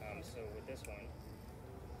 So with this one,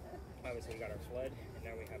 obviously we got our flood, and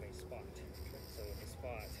now we have a spot. So with the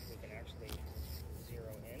spot, we can actually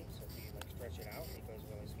zero in. So if you like stretch it out, it goes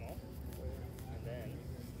really small. And then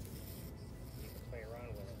you can play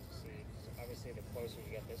around with it. See, obviously the closer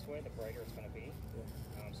you get this way, the brighter it's going to be.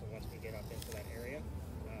 So once we get up into that area,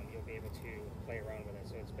 you'll be able to play around with it.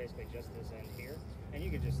 So it's basically just this end here. And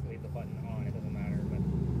you can just leave the button on, it doesn't matter, but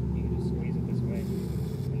you can just squeeze it this way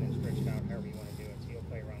and then stretch it out however you want to do it. So you'll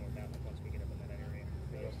play around with that once we get up in that area.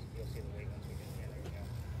 You'll see the weight once we get in there. There you go.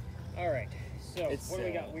 All right, so It's, what do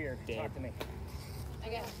we got weird? dead. Talk to me. I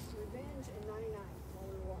got Revenge in 99 while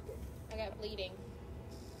we were walking. I got bleeding.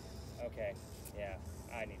 Okay, yeah,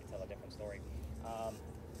 I need to tell a different story.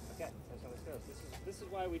 Okay, that's how this goes. This is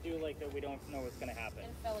why we do like that. We don't know what's gonna happen.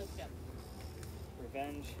 And fellowship.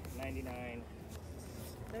 Revenge 99.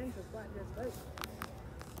 Revenge was Blackbeard's boat.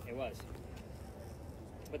 It was.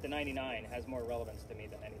 But the 99 has more relevance to me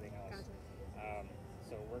than anything else. Gotcha.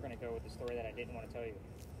 So we're going to go with the story that I didn't want to tell you.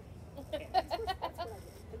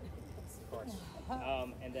 Of course.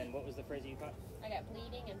 And then what was the phrase that you caught? I got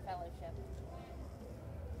bleeding and fellowship.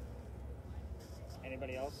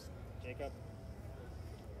 Anybody else? Jacob?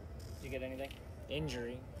 Did you get anything?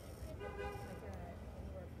 injury.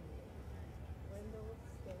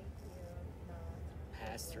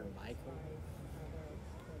 Pastor Michael.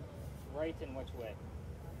 Right in which way?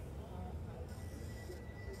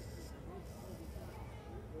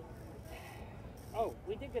 Oh,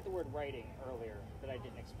 we did get the word writing earlier that I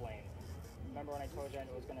didn't explain. Remember when I told you I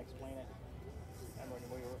was going to explain it? And when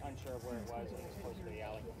we were unsure of where it was and it was closer to the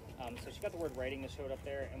alley. So she got the word writing that showed up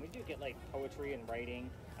there, and we do get like poetry and writing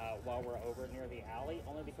while we're over near the alley,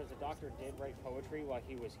 only because the doctor did write poetry while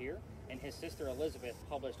he was here, and his sister Elizabeth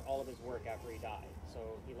published all of his work after he died.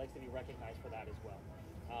 So he likes to be recognized for that as well.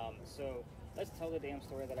 So let's tell the damn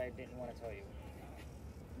story that I didn't want to tell you.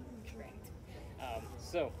 Great.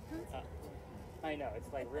 I know,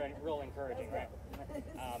 it's like real encouraging, right?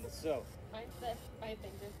 Mine said my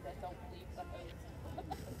fingers that don't believe the host.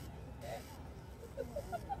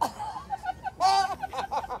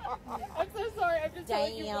 I'm so sorry. I'm just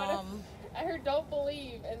telling you what I heard. Don't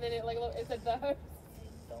believe, and then it said the host.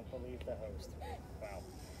 Don't believe the host. Wow.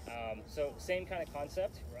 So same kind of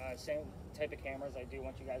concept, same type of cameras. I do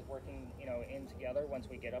want you guys working, in together once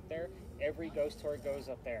we get up there. Every ghost tour goes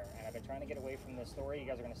up there, and I've been trying to get away from this story. You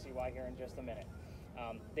guys are going to see why here in just a minute.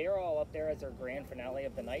 They are all up there as their grand finale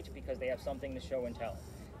of the night because they have something to show and tell.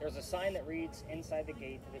 There's a sign that reads inside the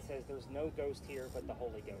gate that says there's no ghost here but the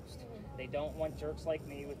Holy Ghost. They don't want jerks like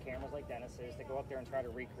me with cameras like Dennis's to go up there and try to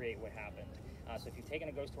recreate what happened. So if you've taken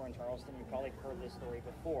a ghost tour in Charleston, you've probably heard this story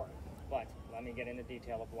before. But let me get into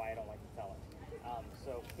detail of why I don't like to tell it.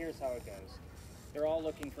 So here's how it goes. They're all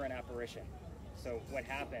looking for an apparition. So what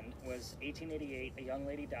happened was 1888, a young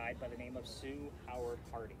lady died by the name of Sue Howard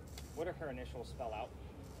Hardy. What do her initials spell out?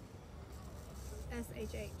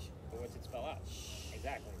 SHH. But what's it spell out?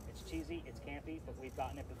 Exactly. It's cheesy, it's campy, but we've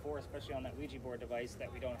gotten it before, especially on that Ouija board device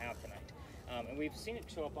that we don't have tonight. And we've seen it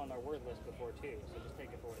show up on our word list before too, so just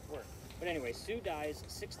take it for what it's worth. But anyway, Sue dies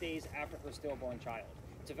 6 days after her stillborn child.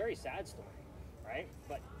 It's a very sad story, right?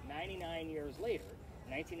 But 99 years later,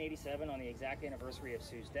 1987, on the exact anniversary of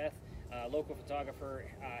Sue's death, local photographer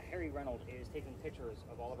Harry Reynolds is taking pictures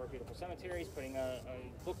of all of our beautiful cemeteries, putting a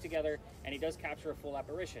book together, and he does capture a full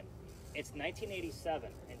apparition. It's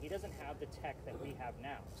 1987, and he doesn't have the tech that we have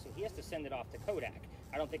now, so he has to send it off to Kodak.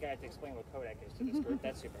 I don't think I have to explain what Kodak is to this group.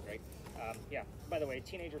 That's super great. Yeah, by the way,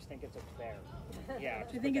 teenagers think it's a bear. Yeah.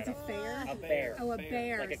 I think it's a fair? A bear. Oh, a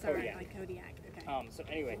bear. Like a Sorry, Kodiak. like Kodiak. Okay. So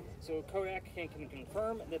anyway, so Kodak can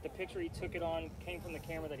confirm that the picture he took it on came from the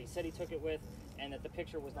camera that he said he took it with, and that the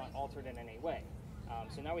picture was not altered in any way.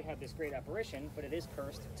 So now we have this great apparition, but it is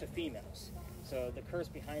cursed to females. So the curse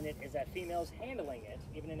behind it is that females handling it,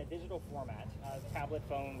 even in a digital format, tablet,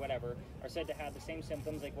 phone, whatever, are said to have the same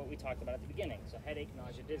symptoms like what we talked about at the beginning. So headache,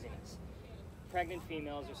 nausea, dizziness. Pregnant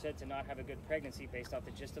females are said to not have a good pregnancy based off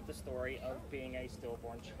the gist of the story of being a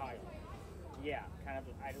stillborn child. Yeah, kind of,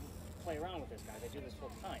 I don't play around with this, guys. I do this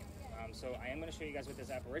full time. So I am going to show you guys what this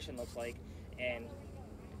apparition looks like, and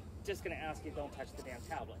just going to ask you don't touch the damn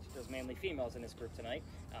tablet. There's mainly females in this group tonight,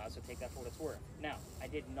 so take that for what it's worth. Now, I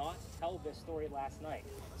did not tell this story last night,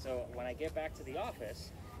 so when I get back to the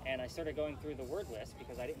office and I started going through the word list,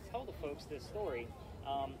 because I didn't tell the folks this story,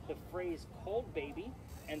 the phrase cold baby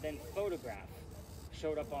and then photograph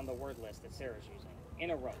showed up on the word list that Sarah's using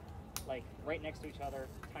in a row, like right next to each other,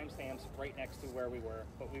 timestamps right next to where we were,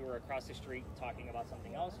 but we were across the street talking about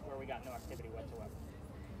something else where we got no activity whatsoever.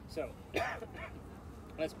 So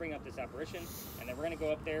let's bring up this apparition, and then we're going to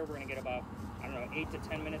go up there. We're going to get about, 8 to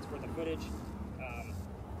 10 minutes worth of footage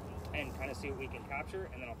and kind of see what we can capture,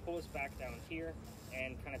 and then I'll pull us back down here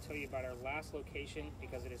and kind of tell you about our last location,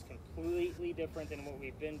 because it is completely different than what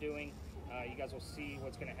we've been doing. You guys will see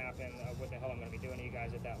what's going to happen, what the hell I'm going to be doing to you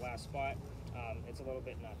guys at that last spot. It's a little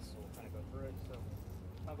bit nuts, so we'll kind of go through it. So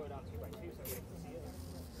I'll go down 2 by 2 so you can see it.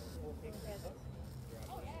 We'll take this up.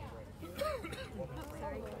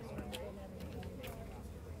 Sorry.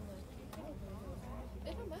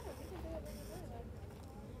 It don't matter. We can do it.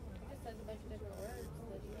 It just says a bunch of different words.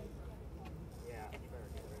 Yeah, you better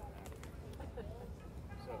get rid of that.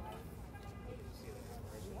 So, see the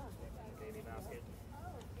apparition, the baby basket.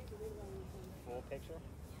 Full picture.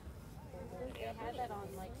 They had that on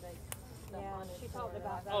like the she talked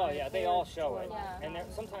about that. Oh yeah, they all show it. Yeah. And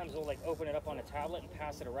sometimes they'll like open it up on a tablet and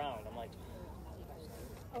pass it around. I'm like,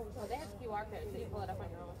 Oh, they have QR codes, so you pull it up on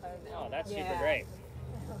your own phone now. oh, that's super great.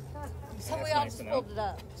 So That's we all nice just to know. pulled it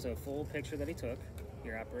up. So full picture that he took.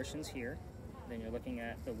 Your apparition's here. Then you're looking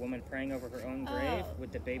at the woman praying over her own grave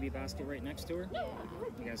with the baby basket right next to her.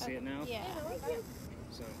 You guys see it now? Yeah.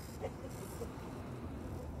 So I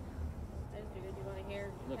just figured you want to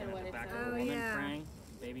hear looking kind of at what the it back says. of the Oh, woman yeah. praying,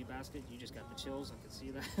 baby basket. You just got the chills. I could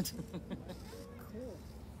see that.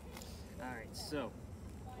 All right, so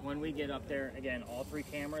when we get up there, again, all 3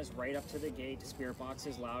 cameras right up to the gate. Spirit box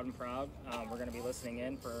is loud and proud. We're going to be listening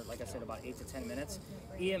in for, like I said, about 8 to 10 minutes.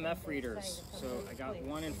 EMF readers. So I got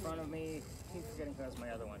one in front of me. I keep forgetting who has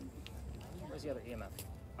my other one. Where's the other EMF?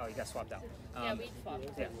 Oh, you got swapped out. Yeah, we swapped.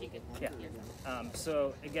 Yeah. So she could Yeah. hear something.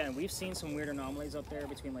 So again, we've seen some weird anomalies up there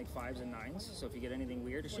between like 5s and 9s. So if you get anything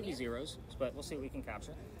weird, it should be 0s, but we'll see what we can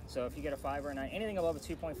capture. So if you get a 5 or a 9, anything above a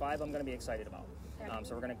 2.5, I'm going to be excited about.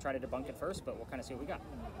 So we're going to try to debunk it first, but we'll kind of see what we got.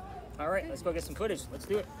 All right, let's go get some footage. Let's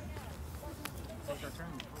do it. Take our turn.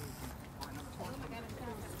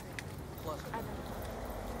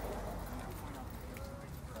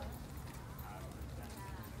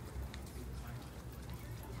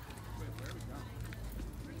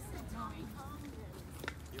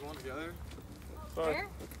 You want together? Where? Point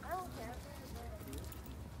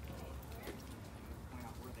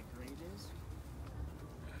out where the grade is.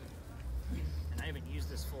 And I haven't used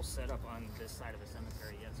this full setup on this side of the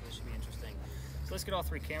cemetery yet, so this should be interesting. So let's get all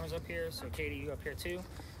 3 cameras up here. So Katie, you up here too.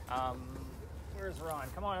 Where's Ron?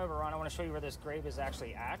 Come on over, Ron. I want to show you where this grave is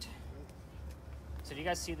actually at. So do you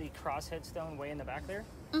guys see the cross headstone way in the back there?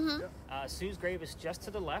 Mm-hmm. Sue's grave is just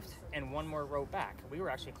to the left and 1 more row back. We were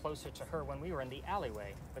actually closer to her when we were in the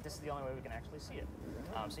alleyway, but this is the only way we can actually see it.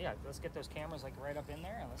 So yeah, let's get those cameras like right up in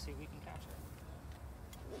there and let's see if we can capture it.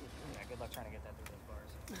 Yeah, good luck trying to get that through those bars.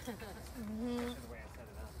 That's the way I set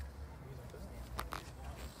it up.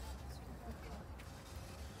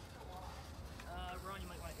 Ron, you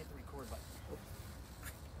might want to hit the record button.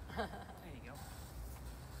 There you go.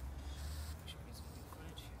 Make sure we get some good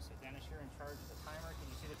footage. So Dennis, you're in charge of the timer. Can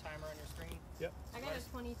you see the timer on your screen? Yep. I got a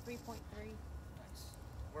 23.3. Nice.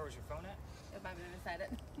 Where was your phone at? If I would have said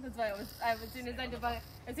it. That's why as soon as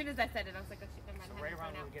I said it, I was like, oh shit, never mind. So I right have my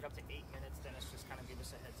around phone when we out. get up to 8 minutes, Dennis just kind of give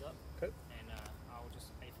us a heads up. Okay. And I'll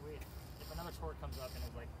just, if another tour comes up and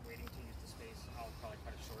is like waiting to use the space, I'll probably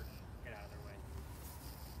cut it short and get out of their way.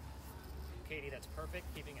 Katie, that's perfect.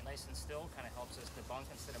 Keeping it nice and still kind of helps us debunk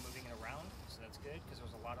instead of moving it around. So that's good because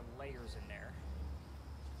there's a lot of layers in there.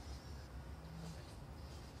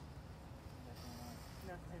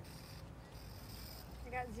 Nothing.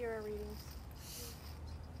 I got 0 readings.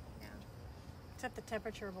 Except the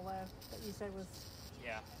temperature below that you said was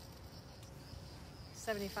Yeah.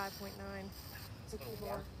 75.9. It's a little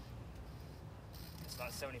warm. It's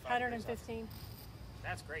not 75 degrees 115.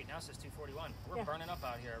 That's great. Now it says 241. We're Yeah. burning up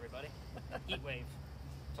out here, everybody. Heat wave.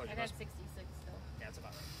 Told you I got those- 66 still. Yeah, that's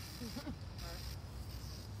about right.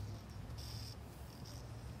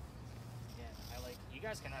 Again, you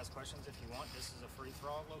guys can ask questions if you want. This is a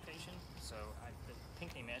free-for-all location, so the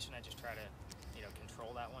Pinckney Mansion, I just try to,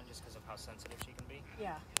 control that one just because of how sensitive she can be.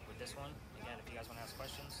 Yeah. With this one, again, if you guys want to ask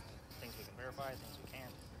questions, things we can verify, things we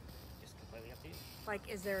can't, just completely up to you. Like,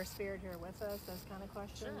 is there a spirit here with us? Those kind of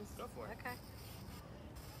questions. Sure, go for it. Okay.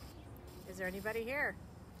 Is there anybody here?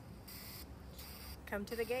 Come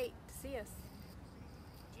to the gate to see us.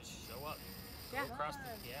 Just show up. Yeah. Go across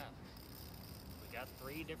yeah. We got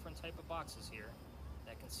 3 different type of boxes here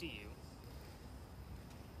that can see you.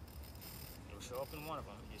 You'll show up in one of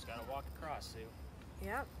them. You just got to walk across, Sue.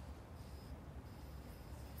 Yep.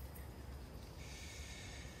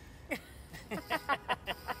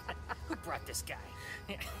 Who brought this guy?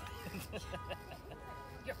 You're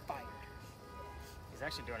fired. He's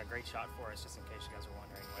actually doing a great shot for us, just in case you guys were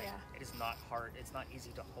wondering. Like, Yeah. it is not hard. It's not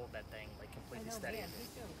easy to hold that thing like completely steady. Man, he's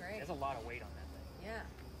doing great. There's a lot of weight on that thing. Yeah.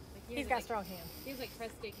 Like, He's got strong hands. He was like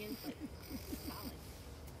press stick in. Like, solid.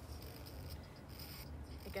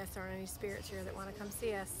 I guess there aren't any spirits here that want to come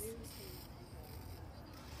see us.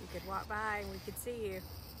 You could walk by and we could see you.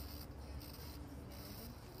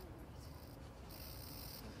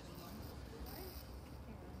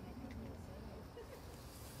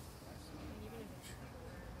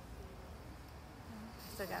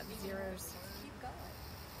 Still got 0s. Keep going.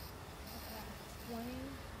 20.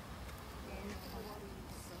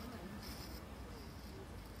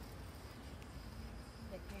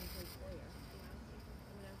 That came through clear.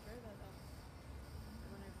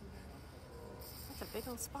 That's a big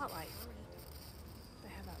old spotlight they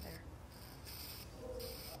have out there.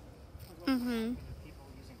 Mm-hmm. People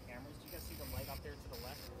using cameras. Do you guys see the light out there to the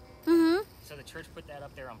left? Mm-hmm. So the church put that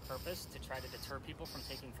up there on purpose to try to deter people from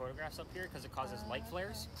taking photographs up here because it causes light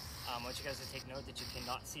flares. I want you guys to take note that you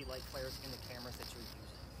cannot see light flares in the cameras that you're using.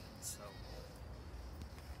 So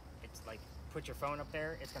it's like, put your phone up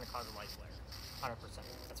there, it's going to cause a light flare. 100%.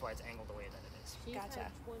 That's why it's angled the way that it is. She's Gotcha.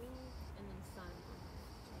 had 20 and then sun.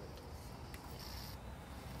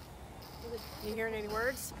 You hearing any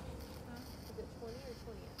words? Is it 20 or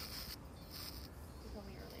 20th? You told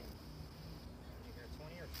me earlier. Did you hear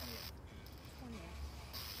 20 or 20th? 20.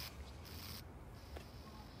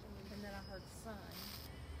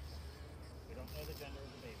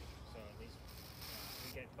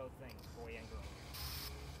 things, boy and girl.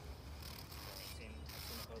 So I've seen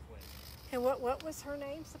it both ways. And what was her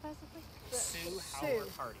name supposedly? Sue Howard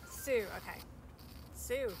Hardy. Sue, okay.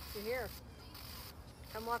 Sue, you're here.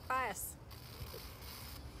 Come walk by us.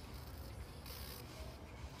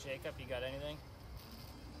 Jacob, you got anything?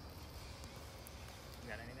 You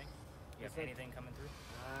got anything? You have anything coming through?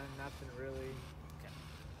 Nothing really. Okay.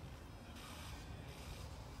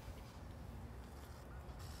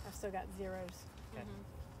 I've still got zeros. Okay.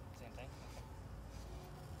 Same thing?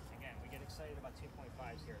 Again, we get excited about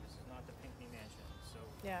 2.5s here. This is not the Pinckney Mansion, so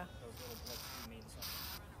Yeah. those little blips do mean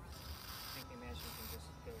something. Pinckney Mansion can just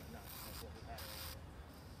go nuts. That's what we had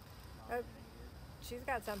earlier. Oh, she's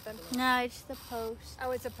got something. No, it's the post.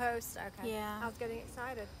 Oh, it's a post. Okay. Yeah. I was getting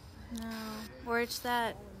excited. No, or it's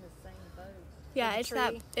that. All in the same boat. Yeah, the it's that.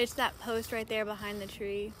 tree. It's that post right there behind the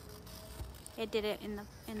tree. It did it in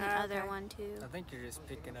the other Okay. one too. I think you're just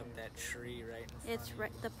picking up that tree right in front It's of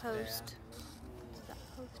right you. the post. It's that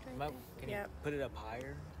post right Might- there. Can Yep. you put it up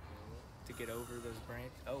higher to get over those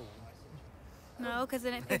branches? Oh. No, because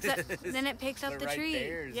then it picks up. Then it picks up But the right tree.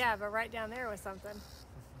 there is- Yeah, but right down there was something.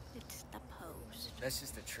 It's the post. That's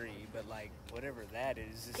just a tree, but like whatever that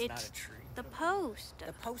is, it's not a tree. The post.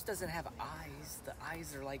 The post doesn't have eyes. The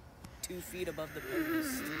eyes are like 2 feet above the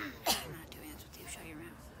post. I'm not doing this with you. Show your mouth.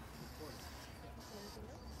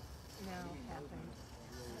 No, happened.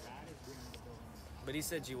 But he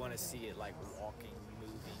said you want to see it like walking,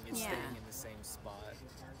 moving, and Yeah. staying in the same spot.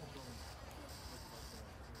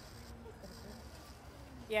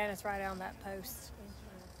 Yeah, and it's right on that post.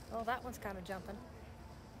 Well, that one's kind of jumping.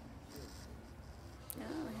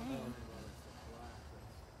 Oh, hey.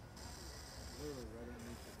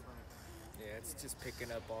 Yeah, it's just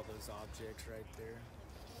picking up all those objects right there.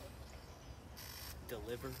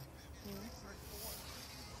 Deliver.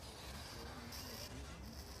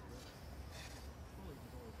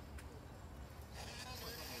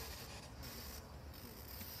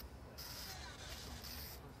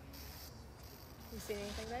 You see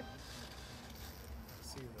anything, babe?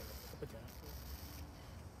 See the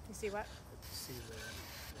You see what? see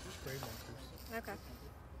the spray markers. Okay.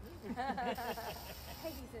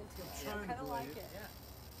 Peggy's into it. I kind of like it.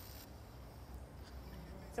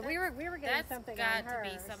 So we were getting That's something got on to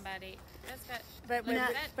hers. be somebody. That's got. But No.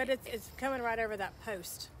 it's coming right over that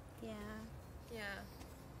post. Yeah. Yeah.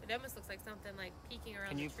 It almost looks like something like peeking around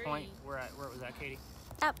Can the you tree. point where was that, Katie?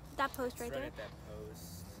 That post right Right there. at that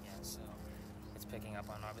post. Yeah, so it's picking up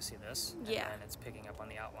on obviously this. Yeah. And then it's picking up on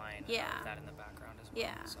the outline. Yeah. Of that in the background as well.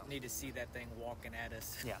 Yeah. So. Need to see that thing walking at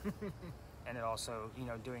us. Yeah. And it also,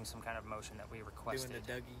 doing some kind of motion that we requested. Doing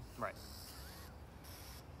the Dougie. Right.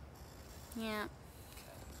 Yeah.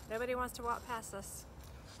 Nobody wants to walk past us.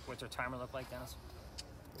 What's our timer look like, Dennis?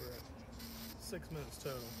 We're at 6 minutes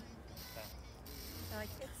total. Okay. Like,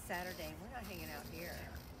 it's Saturday. We're not hanging out here.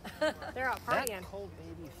 They're out That partying. cold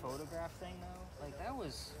baby photograph thing, though, like that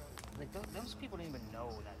was, like those people didn't even know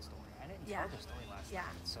that story. I didn't Yeah. tell the story last Yeah.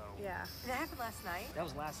 night, so Yeah. That happened last night. that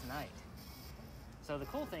was last night. So the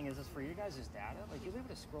cool thing is for your guys' data, like you'll be able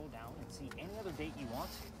to scroll down and see any other date you want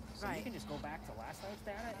to. So you Right. can just go back to last night's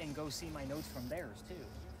data and go see my notes from theirs too.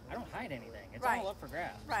 I don't hide anything. It's Right. all up for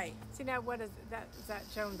grabs. Right. See now, what is that? Is that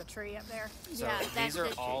showing the tree up there? So Yeah, that's these are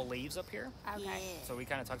the tree. all leaves up here. Okay. Yeah. So we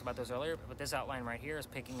kind of talked about those earlier, but this outline right here is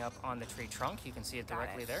picking up on the tree trunk. You can see it Got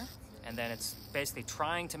directly it. there. And then it's basically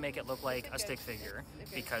trying to make it look like a stick figure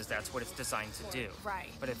because that's what it's designed to do.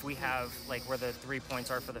 Right. But if we have like where the 3 points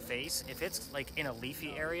are for the face, if it's like in a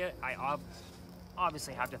leafy area, I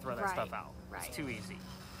obviously have to throw that stuff Right, out. right. It's too easy.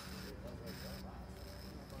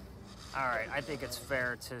 All right, I think it's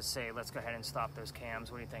fair to say let's go ahead and stop those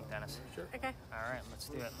cams. What do you think, Dennis? Sure. Okay. All right,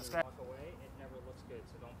 let's do it. Let's go. Walk away. It never looks good,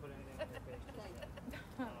 so don't put anything on your face.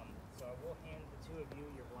 So I will hand the two of you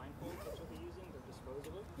your blindfolds that you'll be using. They're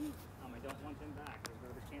disposable. I don't want them back. There's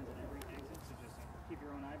garbage cans at every exit, so just keep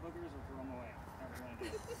your own eye boogers or throw them away. However you want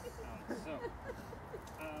to do it.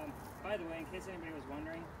 By the way, in case anybody was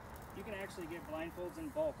wondering, you can actually get blindfolds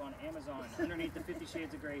in bulk on Amazon underneath the 50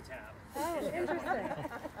 Shades of Grey tab. Oh, interesting.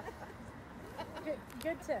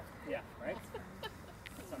 Good tip. Yeah, right?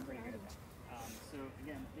 That sounds pretty good. So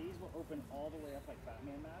again, these will open all the way up like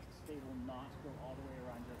Batman masks. They will not go all the way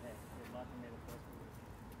around your head. Good luck and may the force be with you.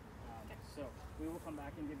 So we will come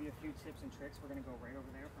back and give you a few tips and tricks. We're going to go right over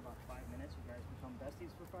there for about 5 minutes. You guys become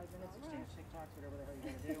besties for 5 minutes, exchange TikToks, whatever the hell you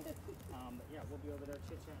got to do. But yeah, we'll be over there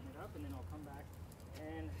chit-chatting it up, and then I'll come back.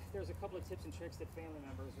 And there's a couple of tips and tricks that family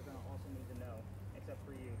members are going to also need to know, except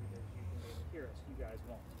for you, because you can be able to hear us. You guys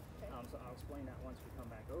won't. So I'll explain that once we come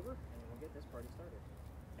back over, and then we'll get this party started.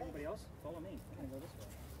 Everybody else, follow me. I'm going to go this way.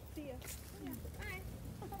 See ya. Too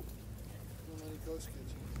many ghost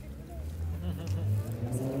kitchen.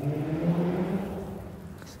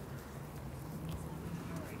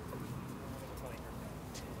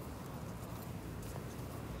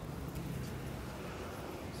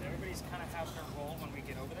 So everybody's kind of have their role when we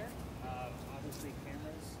get over there. Obviously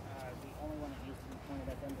cameras, the only one that needs to be pointed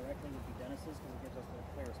at them directly would be Dennis's because it gives us the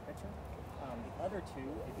clearest picture. The other two,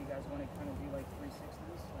 if you guys want to kind of do like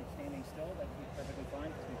 360s, like standing still, that would be perfectly fine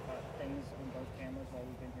because we've caught things on both cameras while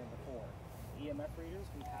we've been here before. EMF readers,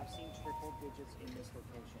 we have seen triple digits in this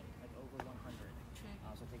location, like over 100.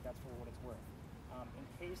 So take that for what it's worth. In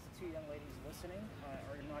case the two young ladies listening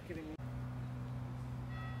are not giving me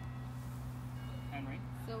Henry.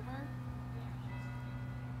 Silver?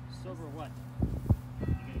 Silver what?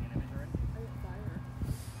 You getting an image already? I got fire.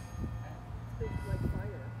 It's like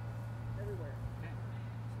fire everywhere. Okay.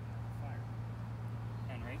 Fire.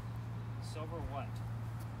 Henry. Silver what?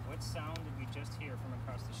 What sound did we just hear from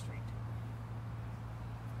across the street?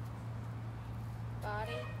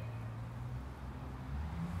 Body?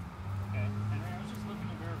 Okay. Henry, I was just looking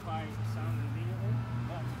to verify the sound immediately,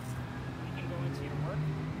 but we can go into your work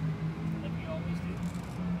like we always do.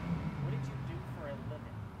 What did you do for a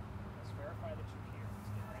living? Let's verify that you're here.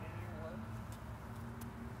 Let's get right into your work.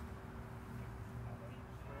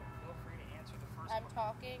 Feel free to answer the first I'm one.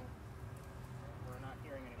 talking. We're not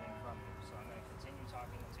hearing anything from you, so I'm going to continue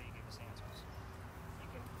talking until you give us answers. You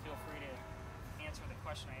can feel free to answer the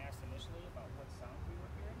question I asked initially about what sound we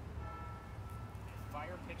were hearing. The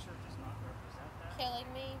fire picture does not represent that. Killing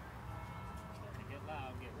me. To get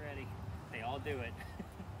loud, get ready. They all do it.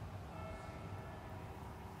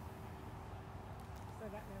 So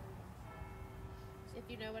that never If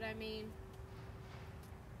you know what I mean.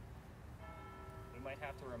 We might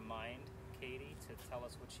have to remind Katie to tell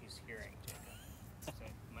us what she's hearing, Jacob. So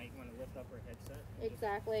you might want to lift up her headset. and just-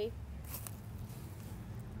 Exactly.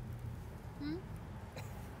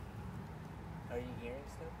 Are you hearing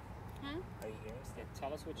stuff? Huh? Are you hearing stuff?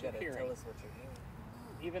 Tell us what You you're gotta hearing. tell us what you're hearing.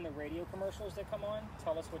 Even the radio commercials that come on,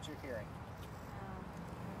 tell us what you're hearing.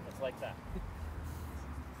 It's like that.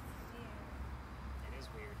 It is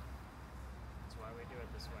weird. That's why we do it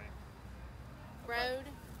this way. Road.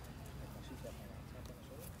 She's got my tap on the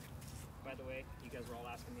shoulder. By the way, you guys were all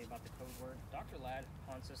asking me about the code word. Dr. Ladd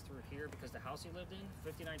haunts us through here because the house he lived in,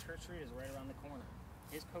 59 Church Street, is right around the corner.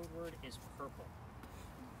 His code word is purple.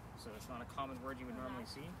 So it's not a common word you would normally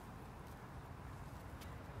see.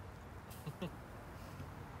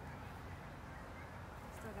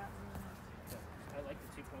 still got me. I like the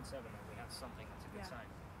 2.7 though. We have something that's a good Yeah. sign.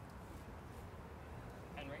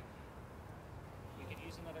 Henry, you can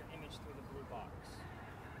use another image through the blue box.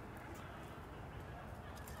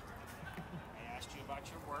 I asked you about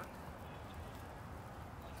your work.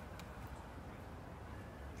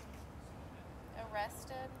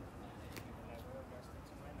 Arrested. You were never arrested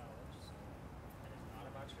to my knowledge. So that is not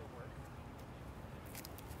about your work.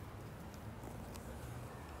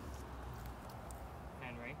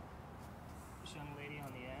 Henry, this young lady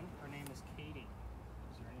on the end, her name is Katie.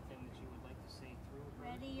 Is there anything that you would like to say through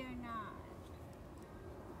her? Ready or not?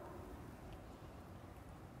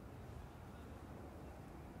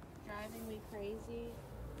 Driving me crazy.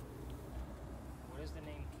 What does the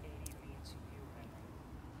name Katie mean to you, Henry?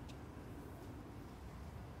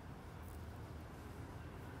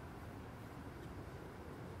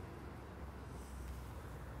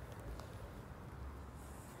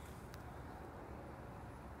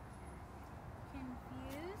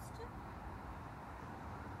 Confused?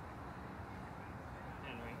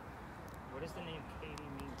 Henry, what does the name Katie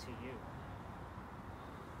mean to you?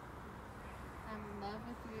 I'm in love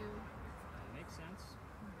with you. That makes sense.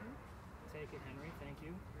 Take it, Henry. Thank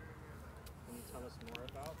you. Can you tell us more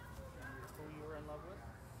about who you were in love with?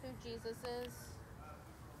 Who Jesus is.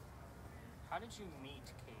 How did you meet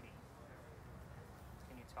Katie?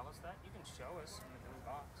 Can you tell us that? You can show us in the blue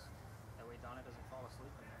box. That way Donna doesn't fall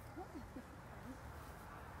asleep in there.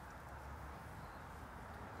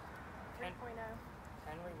 3.0.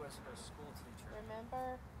 Henry was her school teacher.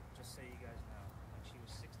 Remember? Just so you guys know. When she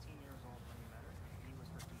was 16 years old when you met her, he was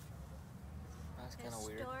her teacher. That's kind of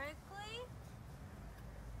weird. Historically?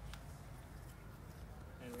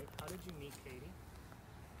 Henry, how did you meet Katie?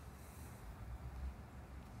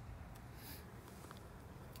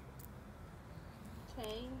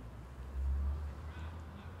 Chain.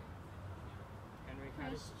 Henry,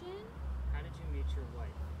 Christian? how did you meet your wife?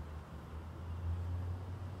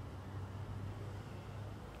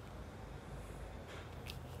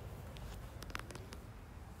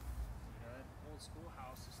 You know, that old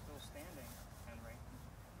schoolhouse is still standing, Henry.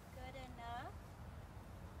 Good enough?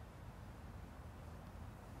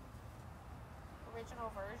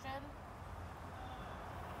 Original version.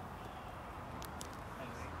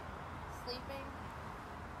 sleeping?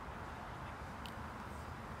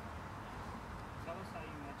 Tell us how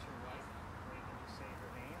you met your wife, or you can just say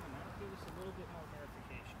her name, and that'll give us a little bit more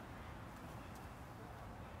verification.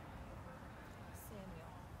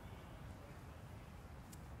 Samuel.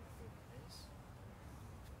 Who that is.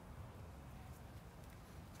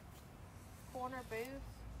 Corner booth?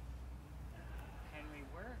 Henry,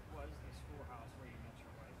 where was the schoolhouse where you met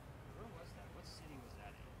your wife? Where was that? What city was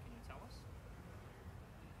that in? Can you tell us?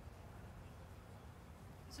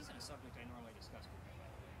 This isn't a subject I normally discuss with you, by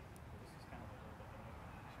the way. But this is kind of a little bit of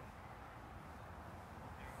information.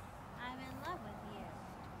 I'm in love with you.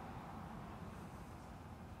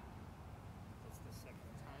 It's the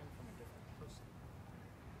second time from a different person.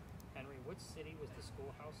 Henry, what city was the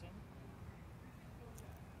schoolhouse in?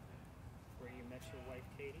 Where you met your wife,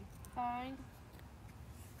 Katie? Find.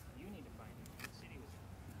 You need to find it. What city was it?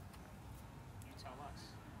 You tell us.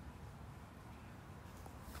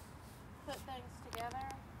 Put things together.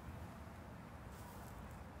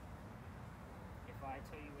 If I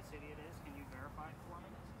tell you what city it is, can you verify it for me?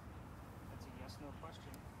 That's a yes/no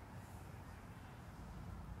question.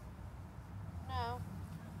 No.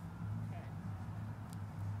 Okay.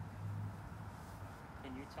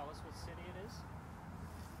 Can you tell us what city it is?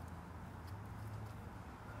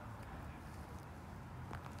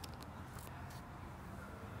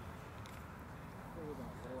 It was a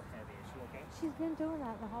little heavy. Is she okay? She's been doing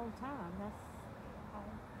that the whole time. That's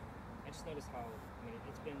I just noticed how, I mean,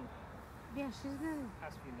 it's been yeah. She's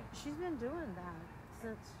past few minutes. been doing that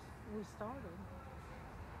since we started.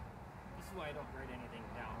 This is why I don't write anything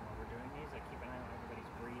down while we're doing these. I keep an eye on everybody's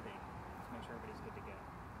breathing to make sure everybody's good to go.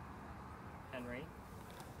 Henry,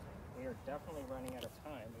 we are definitely running out of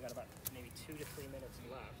time. We got about maybe 2 to 3 minutes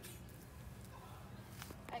left.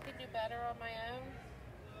 I could do better on my own.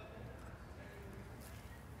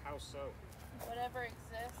 How so? Whatever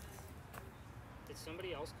exists. Did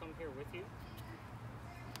somebody else come here with you?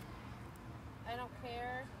 I don't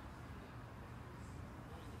care.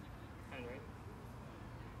 Henry,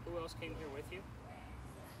 who else came here with you?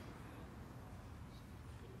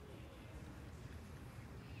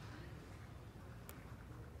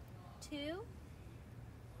 Two?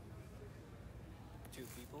 2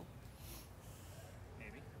 people.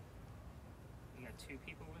 Maybe. You got 2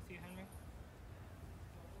 people with you, Henry?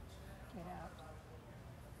 Get out. Is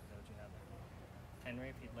that what you have there? Henry,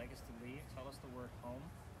 if you'd like us to leave, tell us the word home.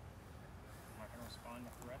 I'm not going to respond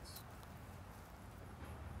to threats.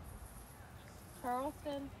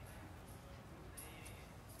 Charleston.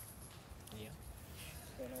 Yeah.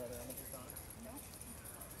 Do you know where the image is on? No.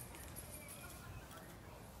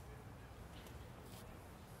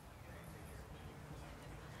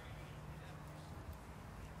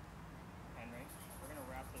 Henry, we're going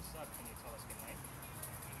to wrap this up. Can you tell us goodnight?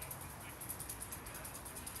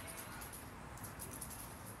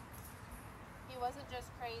 He wasn't just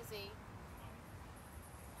crazy.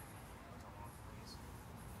 That's a long phrase.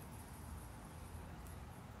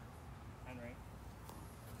 Henry,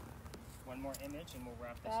 one more image and we'll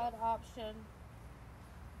wrap this Bad up. option.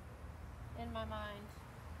 In my mind.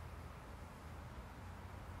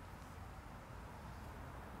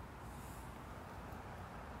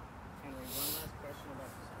 Henry, one last question about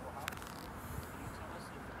the schoolhouse. Can you tell us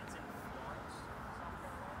if it's in Florence, South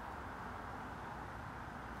Carolina?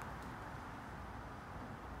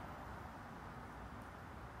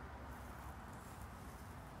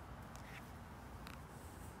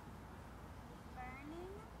 Burning?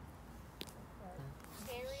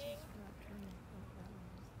 Carrying.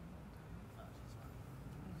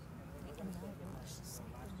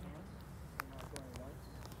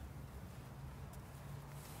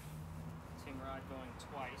 Timrod going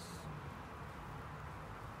twice.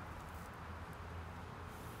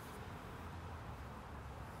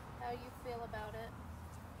 How you feel about it?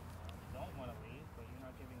 You don't want to leave, but you're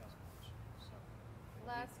not giving us much. So we'll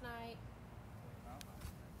Last leave. night. Well,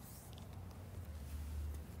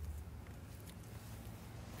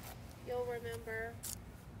 You'll remember.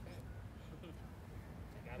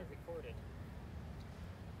 I got it recorded.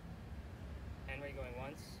 Henry going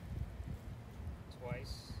once,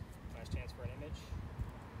 twice. Last chance for an image.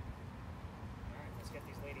 All right, let's get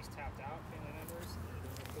these ladies tapped out, family members.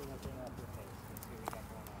 Pull that thing off your face. Let's see what we got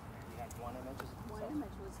going on here. You had one image. One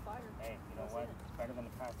image was fired. Hey, you know what? It's better than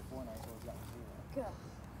the past before, and I always got 0. Good.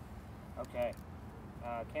 Okay.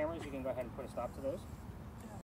 Cameras, you can go ahead and put a stop to those.